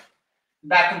 Kick.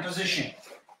 Back in position.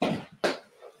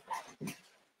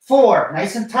 4.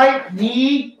 Nice and tight.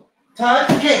 Knee. Touch.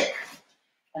 Kick.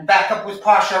 And back up with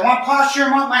posture. I want posture.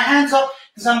 I want my hands up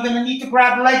because I'm going to need to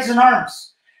grab legs and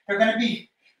arms. They're going to be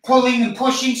pulling and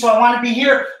pushing, so I want to be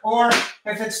here. Or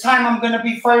if it's time, I'm going to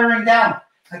be firing down.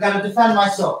 I got to defend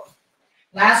myself.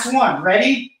 Last one.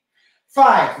 Ready?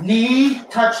 5. Knee.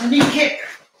 Touch the knee. Kick.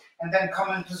 And then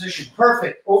come in position.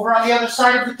 Perfect. Over on the other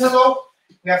side of the pillow,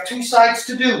 we have 2 sides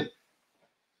to do.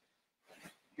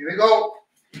 Here we go.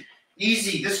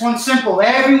 Easy. This one's simple.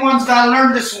 Everyone's got to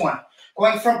learn this one.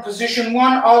 Going from position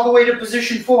 1 all the way to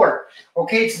position 4.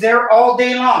 Okay, it's there all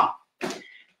day long.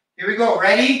 Here we go.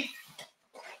 Ready?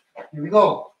 Here we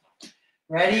go.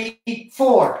 Ready?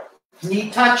 4. Knee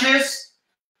touches.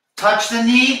 Touch the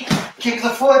knee. Kick the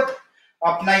foot.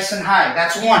 Up nice and high.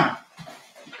 That's 1.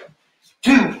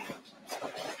 2.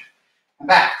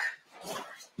 Back.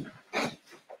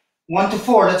 1 to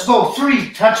 4. Let's go.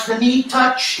 3. Touch the knee.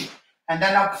 Touch. And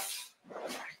then up.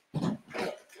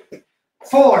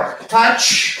 4.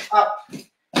 Touch. Up.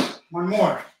 1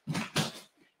 more.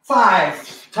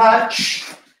 5.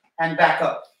 Touch. And back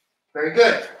up. Very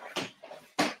good.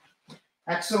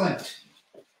 Excellent.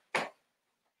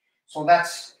 So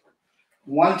that's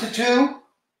 1 to 2,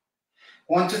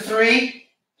 1 to 3,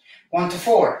 1 to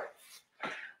 4,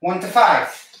 1 to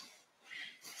 5.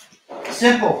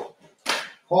 Simple.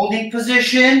 Holding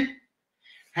position,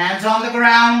 hands on the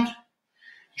ground,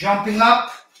 jumping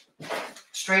up,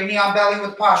 straightening on belly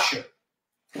with posture.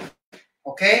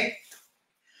 Okay?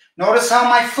 Notice how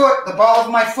my foot, the ball of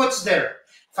my foot's there.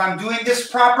 If I'm doing this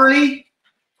properly,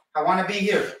 I want to be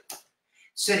here,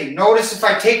 sitting. Notice if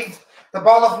I take the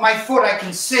ball of my foot, I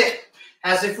can sit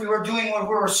as if we were doing when we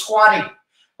were squatting.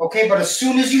 Okay, but as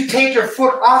soon as you take your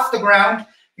foot off the ground,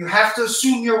 you have to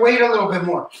assume your weight a little bit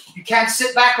more. You can't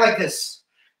sit back like this.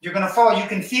 You're going to fall. You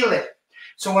can feel it.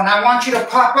 So when I want you to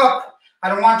pop up, I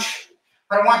don't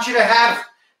want you to have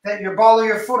that your ball or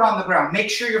your foot on the ground. Make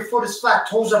sure your foot is flat.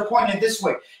 Toes are pointed this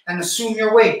way and assume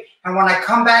your weight. And when I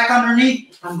come back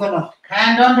underneath, I'm going to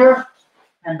hand under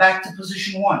and back to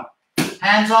position 1.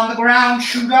 Hands on the ground,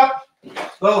 shoot up,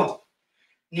 boom.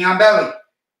 Knee on belly.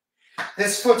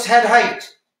 This foot's head height.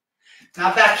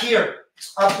 Now back here.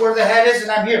 It's up where the head is and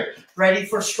I'm here. Ready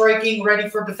for striking, ready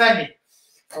for defending.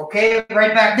 Okay,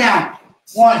 right back down.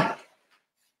 1,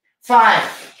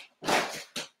 5.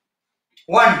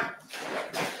 1,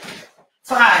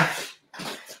 5.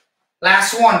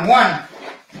 Last one. 1,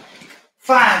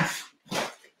 5.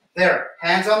 There.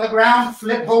 Hands on the ground.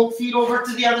 Flip both feet over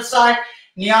to the other side.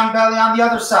 Knee on belly on the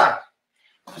other side.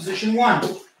 Position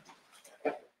 1.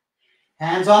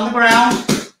 Hands on the ground.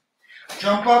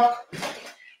 Jump up.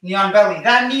 Knee on belly.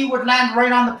 That knee would land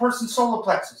right on the person's solar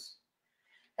plexus.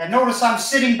 And notice I'm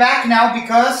sitting back now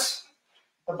because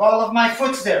the ball of my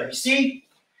foot's there. You see?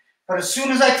 But as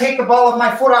soon as I take the ball of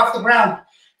my foot off the ground,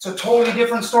 it's a totally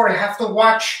different story. I have to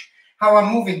watch how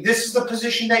I'm moving. This is the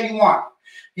position that you want.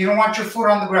 You don't want your foot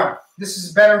on the ground. This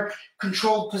is a better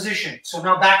controlled position. So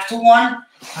now back to 1.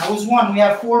 That was 1. We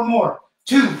have 4 more.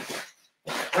 2.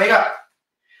 Right up.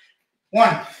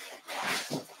 1.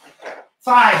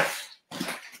 5.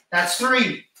 That's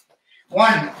 3.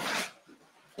 1.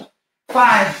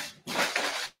 5.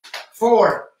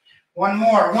 4. 1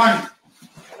 more. 1.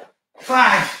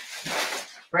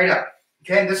 5. Right up.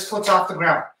 Okay, this foot's off the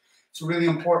ground. It's really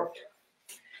important.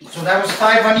 So that was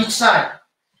 5 on each side.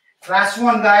 Last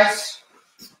one, guys.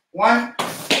 1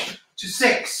 to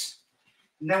 6.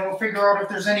 And then we'll figure out if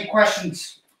there's any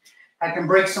questions. I can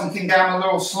break something down a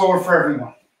little slower for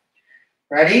everyone.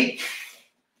 Ready?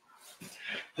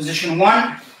 Position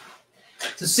 1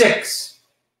 to 6.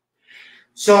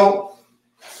 So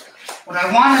what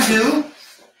I want to do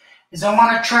is I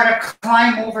want to try to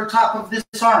climb over top of this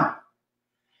arm.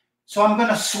 So I'm going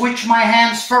to switch my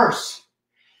hands first.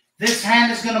 This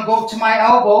hand is going to go to my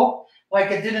elbow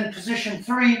like I did in position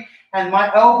 3, and my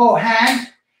elbow hand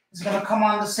is going to come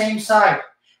on the same side,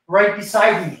 right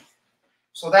beside me.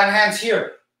 So that hand's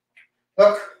here.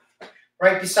 Look,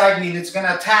 right beside me, and it's going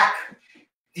to attack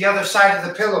the other side of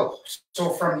the pillow.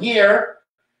 So from here,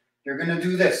 you're going to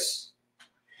do this.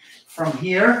 From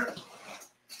here,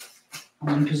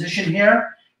 I'm in position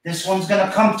here. This one's going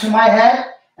to come to my head,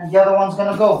 and the other one's going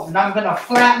to go. And I'm going to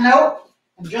flatten out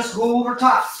and just go over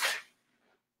top.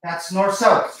 That's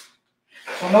north-south.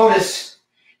 So notice,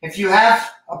 if you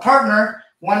have a partner,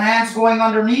 one hand's going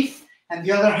underneath, and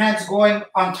the other hand's going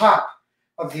on top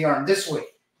of the arm, this way.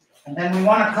 And then we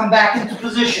want to come back into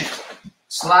position.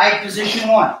 Slide position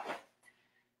 1.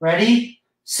 Ready?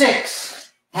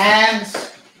 6. Hands,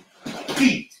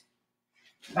 feet.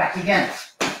 Back again.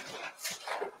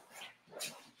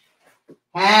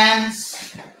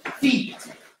 Hands, feet.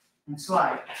 And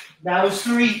slide. That was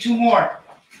 3. 2 more.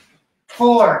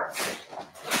 4.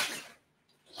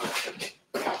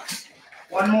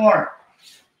 1 more.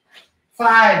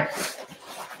 5.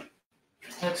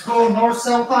 Let's go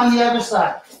north-south on the other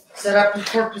side. Set up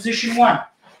for position 1.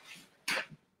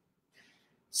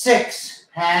 6.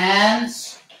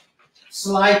 Hands.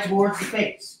 Slide towards the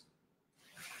face.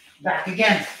 Back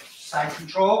again. Side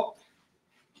control.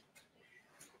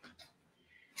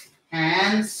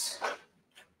 Hands.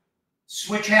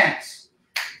 Switch hands.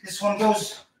 This one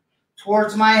goes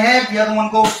towards my head. The other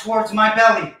one goes towards my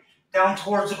belly. Down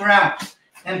towards the ground.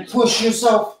 And push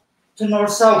yourself to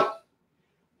north-south.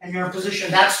 And you're in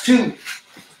position. That's 2.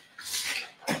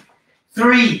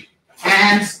 3.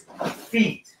 Hands,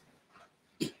 feet.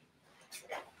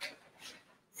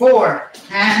 4.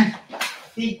 Hand,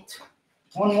 feet.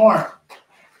 1 more.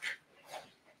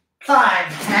 5.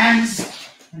 Hands,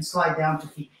 and slide down to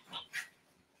feet.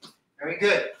 Very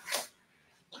good.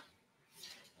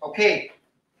 Okay.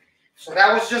 So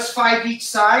that was just 5 each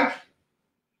side.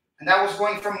 And that was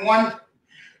going from 1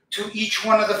 to each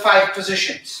one of the 5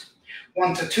 positions.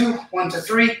 1 to 2, 1 to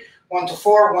 3, 1 to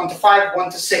 4, 1 to 5,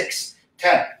 1 to 6,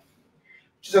 10.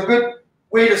 Which is a good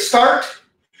way to start.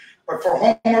 But for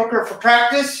homework or for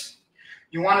practice,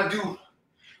 you want to do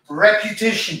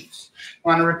repetitions. You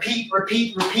want to repeat,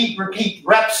 repeat, repeat, repeat.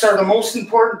 Reps are the most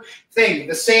important thing.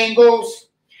 The saying goes,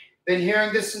 been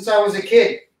hearing this since I was a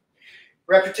kid.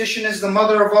 Repetition is the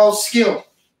mother of all skill.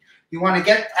 You want to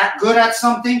get good at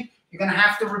something, you're going to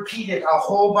have to repeat it a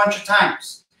whole bunch of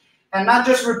times. And not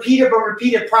just repeat it, but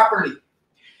repeat it properly.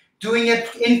 Doing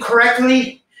it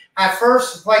incorrectly at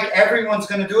first, like everyone's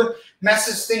going to do it,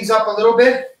 messes things up a little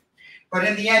bit. But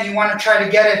in the end, you want to try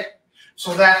to get it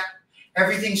so that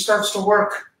everything starts to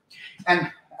work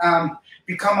and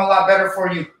become a lot better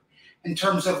for you in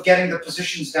terms of getting the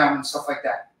positions down and stuff like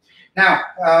that. Now,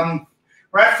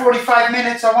 we're at 45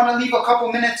 minutes. I want to leave a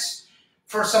couple minutes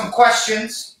for some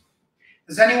questions.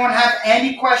 Does anyone have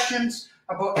any questions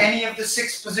about any of the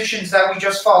 6 positions that we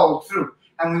just followed through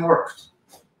and we worked?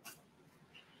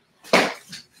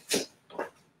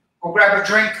 Go grab a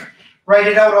drink, write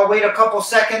it out. I'll wait a couple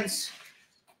seconds.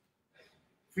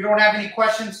 If you don't have any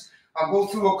questions, I'll go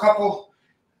through a couple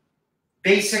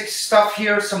basic stuff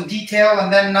here, some detail,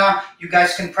 and then you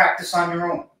guys can practice on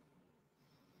your own.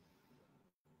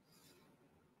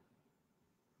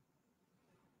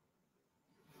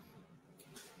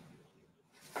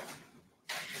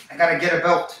 I gotta get a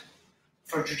belt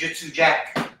for Jiu-Jitsu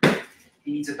Jack.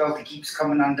 He needs a belt that keeps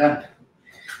coming undone.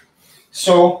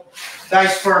 So,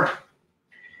 guys, for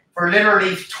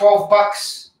literally 12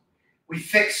 bucks, we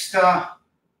fixed a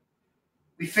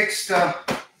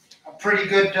pretty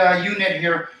good unit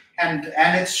here, and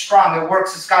it's strong. It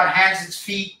works. It's got hands, it's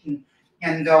feet,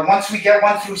 and once we get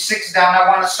 1 through 6 down, I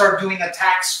want to start doing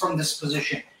attacks from this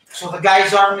position. So the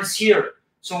guy's arm is here.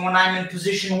 So when I'm in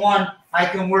position 1, I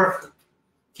can work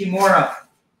Kimura,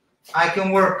 I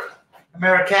can work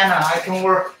Americana, I can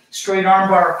work straight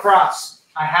armbar across.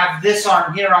 I have this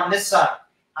arm here on this side.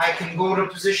 I can go to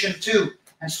position 2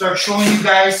 and start showing you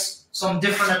guys some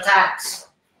different attacks.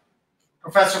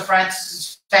 Professor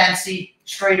Francis' fancy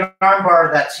straight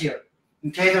armbar that's here.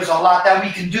 Okay, there's a lot that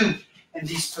we can do in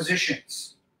these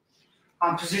positions.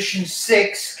 On position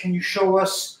 6, can you show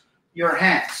us your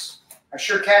hands? I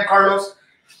sure can, Carlos.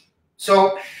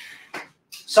 So,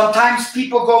 sometimes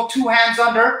people go 2 hands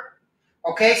under,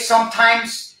 okay?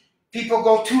 Sometimes people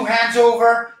go 2 hands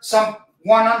over, some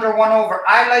 1 under, 1 over.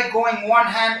 I like going 1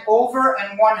 hand over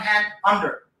and 1 hand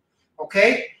under,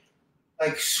 okay?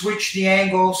 Like switch the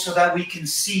angle so that we can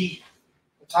see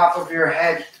the top of your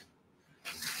head.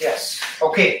 Yes,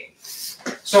 okay.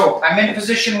 So I'm in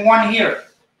position 1 here.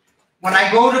 When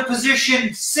I go to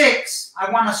position 6,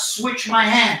 I want to switch my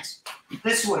hands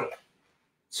this way.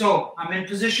 So I'm in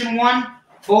position 1.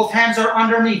 Both hands are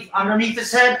underneath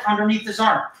his head, underneath his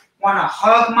arm. Want to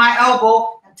hug my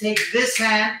elbow and take this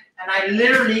hand, and I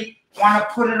literally want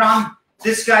to put it on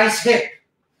this guy's hip.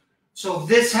 So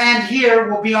this hand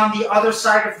here will be on the other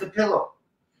side of the pillow.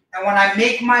 And when I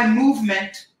make my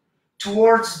movement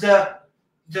towards the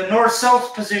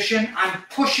north-south position, I'm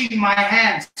pushing my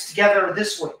hands together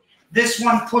this way. This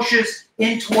one pushes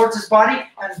in towards his body,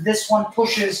 and this one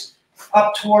pushes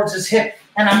up towards his hip.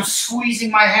 And I'm squeezing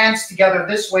my hands together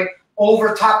this way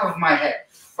over top of my head.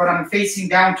 But I'm facing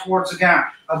down towards the ground.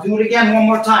 I'll do it again one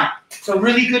more time. It's a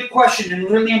really good question and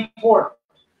really important.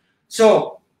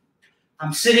 So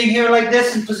I'm sitting here like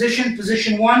this in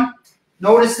position 1.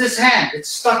 Notice this hand, it's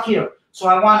stuck here. So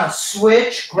I want to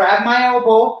switch, grab my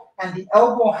elbow, and the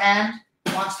elbow hand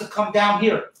wants to come down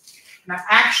here. And I'm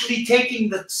actually taking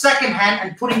the second hand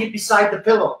and putting it beside the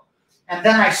pillow. And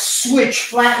then I switch,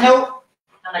 flatten out,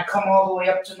 and I come all the way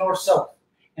up to north-south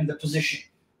in the position.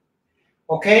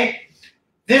 Okay?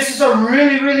 This is a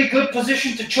really, really good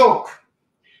position to choke.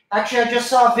 Actually, I just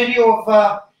saw a video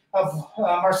of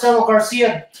Marcelo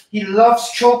Garcia. He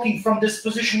loves choking from this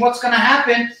position. What's going to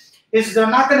happen is they're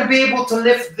not going to be able to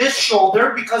lift this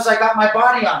shoulder because I got my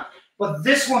body on it. But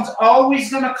this one's always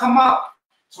going to come up.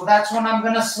 So that's when I'm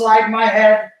going to slide my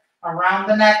head around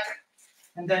the neck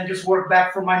and then just work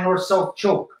back for my north-south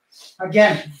choke.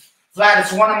 Again, Vlad,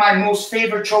 it's one of my most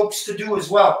favorite chokes to do as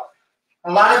well.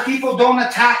 A lot of people don't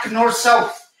attack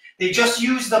north-south. They just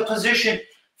use the position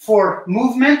for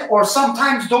movement, or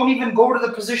sometimes don't even go to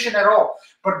the position at all.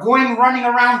 But running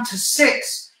around to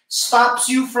 6 stops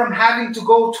you from having to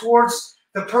go towards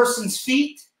the person's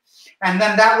feet, and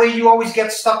then that way you always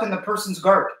get stuck in the person's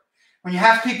guard. When you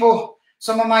have people,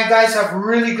 some of my guys have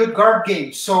really good guard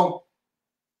games, so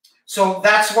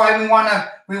that's why we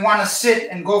wanna sit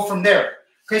and go from there.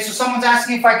 Okay, so someone's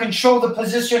asking if I can show the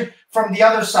position from the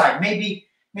other side, maybe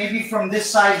from this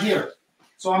side here.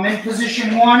 So I'm in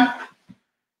position 1.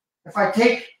 If I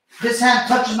take this hand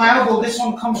touches my elbow, this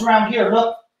one comes around here.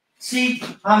 Look, see,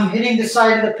 I'm hitting the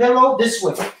side of the pillow this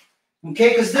way. Okay,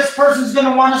 because this person's going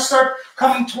to want to start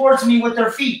coming towards me with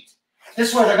their feet.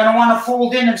 This way, they're going to want to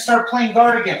fold in and start playing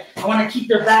guard again. I want to keep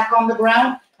their back on the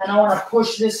ground, and I want to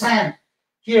push this hand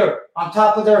here on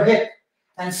top of their hip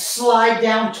and slide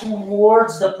down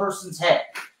towards the person's head,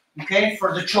 okay,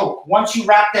 for the choke. Once you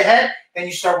wrap the head, then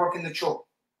you start working the choke.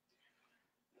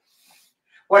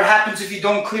 What happens if you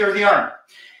don't clear the arm?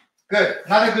 Good.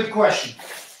 Another good question.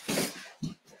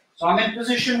 So I'm in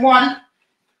position 1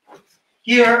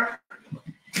 here,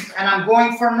 and I'm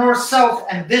going for north-south,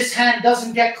 and this hand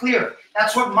doesn't get clear.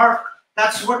 That's what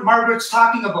Margaret's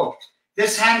talking about.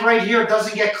 This hand right here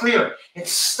doesn't get clear.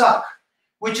 It's stuck,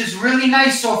 which is really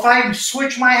nice. So if I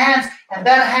switch my hands and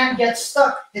that hand gets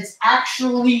stuck, it's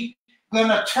actually going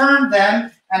to turn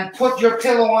them and put your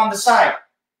pillow on the side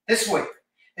this way.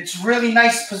 It's really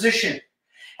nice position.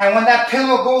 And when that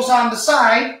pillow goes on the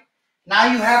side,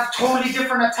 now you have totally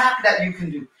different attack that you can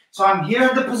do. So I'm here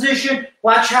in the position.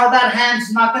 Watch how that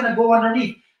hand's not going to go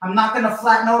underneath. I'm not going to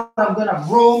flatten out. I'm going to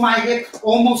roll my hip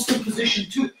almost to position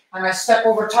 2. And I step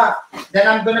over top. Then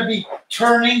I'm going to be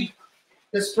turning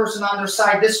this person on their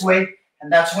side this way.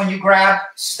 And that's when you grab,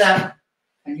 step,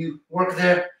 and you work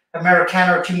the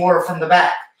Americana or Kimura from the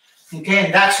back. Okay,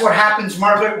 and that's what happens,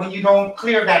 Margaret, when you don't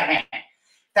clear that hand.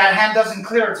 That hand doesn't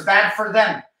clear. It's bad for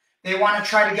them. They want to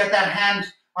try to get that hand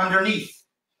underneath.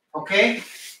 Okay?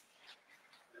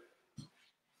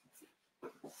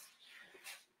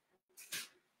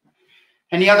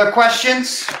 Any other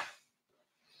questions?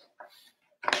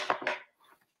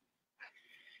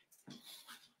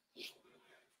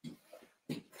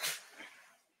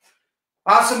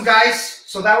 Awesome, guys.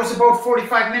 So that was about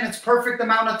 45 minutes. Perfect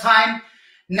amount of time.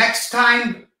 Next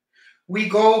time we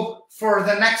go for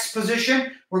the next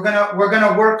position, we're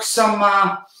gonna work some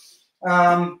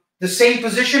the same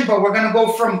position, but we're gonna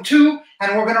go from 2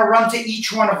 and we're gonna run to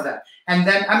each one of them. And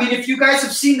then, I mean, if you guys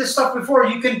have seen this stuff before,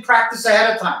 you can practice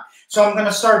ahead of time. So I'm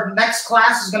gonna start, next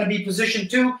class is gonna be position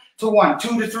 2 to 1,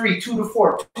 2 to 3, 2 to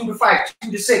 4, 2 to 5,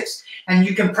 2 to 6, and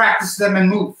you can practice them and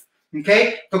move.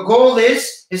 Okay? The goal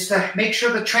is to make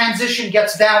sure the transition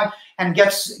gets down and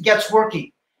gets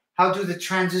working. How do the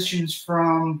transitions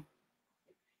from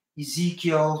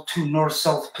Ezekiel to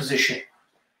north-south position?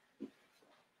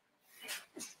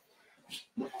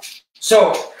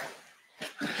 So,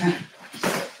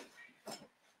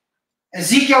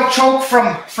 Ezekiel choke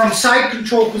from side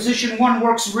control position 1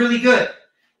 works really good.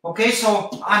 Okay, so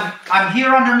I'm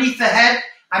here underneath the head.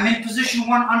 I'm in position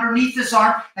 1 underneath this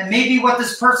arm, and maybe what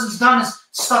this person's done is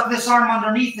stuck this arm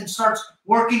underneath and starts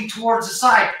working towards the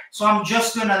side. So I'm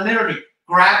just gonna literally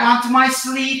grab onto my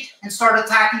sleeve and start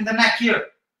attacking the neck here.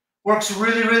 Works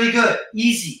really, really good,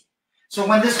 easy. So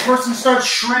when this person starts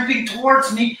shrimping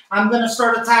towards me, I'm gonna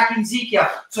start attacking Ezekiel.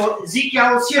 So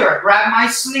Ezekiel is here. I grab my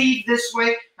sleeve this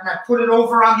way and I put it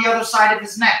over on the other side of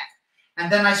his neck.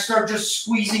 And then I start just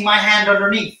squeezing my hand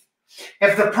underneath.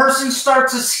 If the person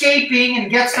starts escaping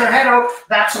and gets their head out,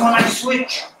 that's when I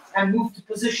switch and move to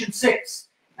position 6.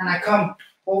 And I come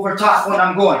over top when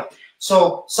I'm going.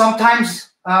 So sometimes,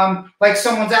 like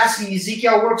someone's asking,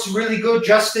 Ezekiel works really good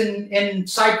just in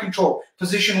side control,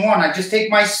 position 1. I just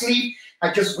take my sleeve,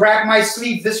 I just grab my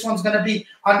sleeve. This one's going to be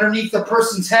underneath the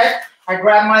person's head. I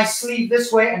grab my sleeve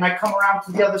this way and I come around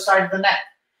to the other side of the neck.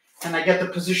 And I get the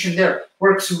position there.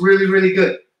 Works really, really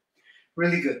good.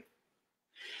 Really good.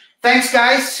 Thanks,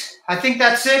 guys. I think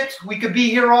that's it. We could be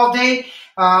here all day.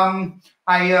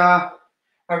 I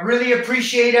really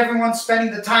appreciate everyone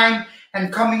spending the time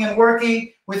and coming and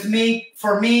working with me.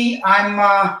 For me,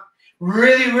 I'm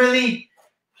really, really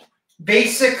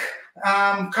basic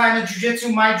kind of jiu-jitsu.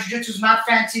 My jiu-jitsu is not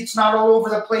fancy. It's not all over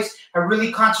the place. I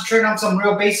really concentrate on some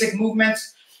real basic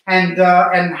movements and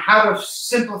how to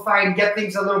simplify and get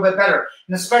things a little bit better.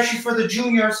 And especially for the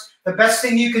juniors, the best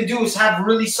thing you can do is have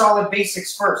really solid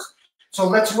basics first. So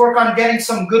let's work on getting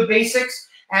some good basics,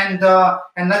 and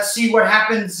let's see what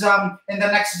happens in the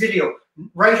next video.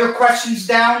 Write your questions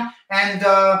down, and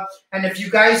if you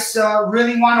guys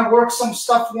really want to work some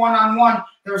stuff one-on-one,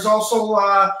 there's also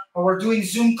we're doing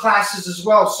Zoom classes as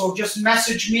well. So just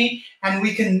message me, and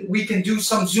we can do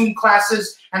some Zoom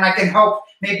classes, and I can help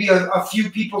maybe a few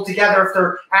people together. If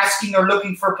they're asking or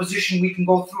looking for a position, we can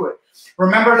go through it.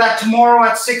 Remember that tomorrow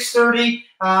at 6:30,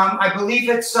 I believe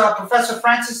it's Professor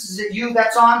Francis. Is it you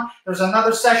that's on? There's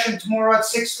another session tomorrow at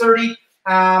 6:30.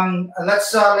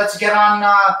 Let's get on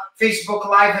Facebook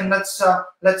Live and let's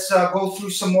go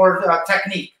through some more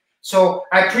technique. So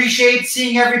I appreciate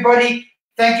seeing everybody.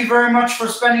 Thank you very much for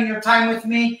spending your time with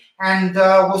me, and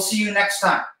we'll see you next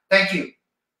time. Thank you.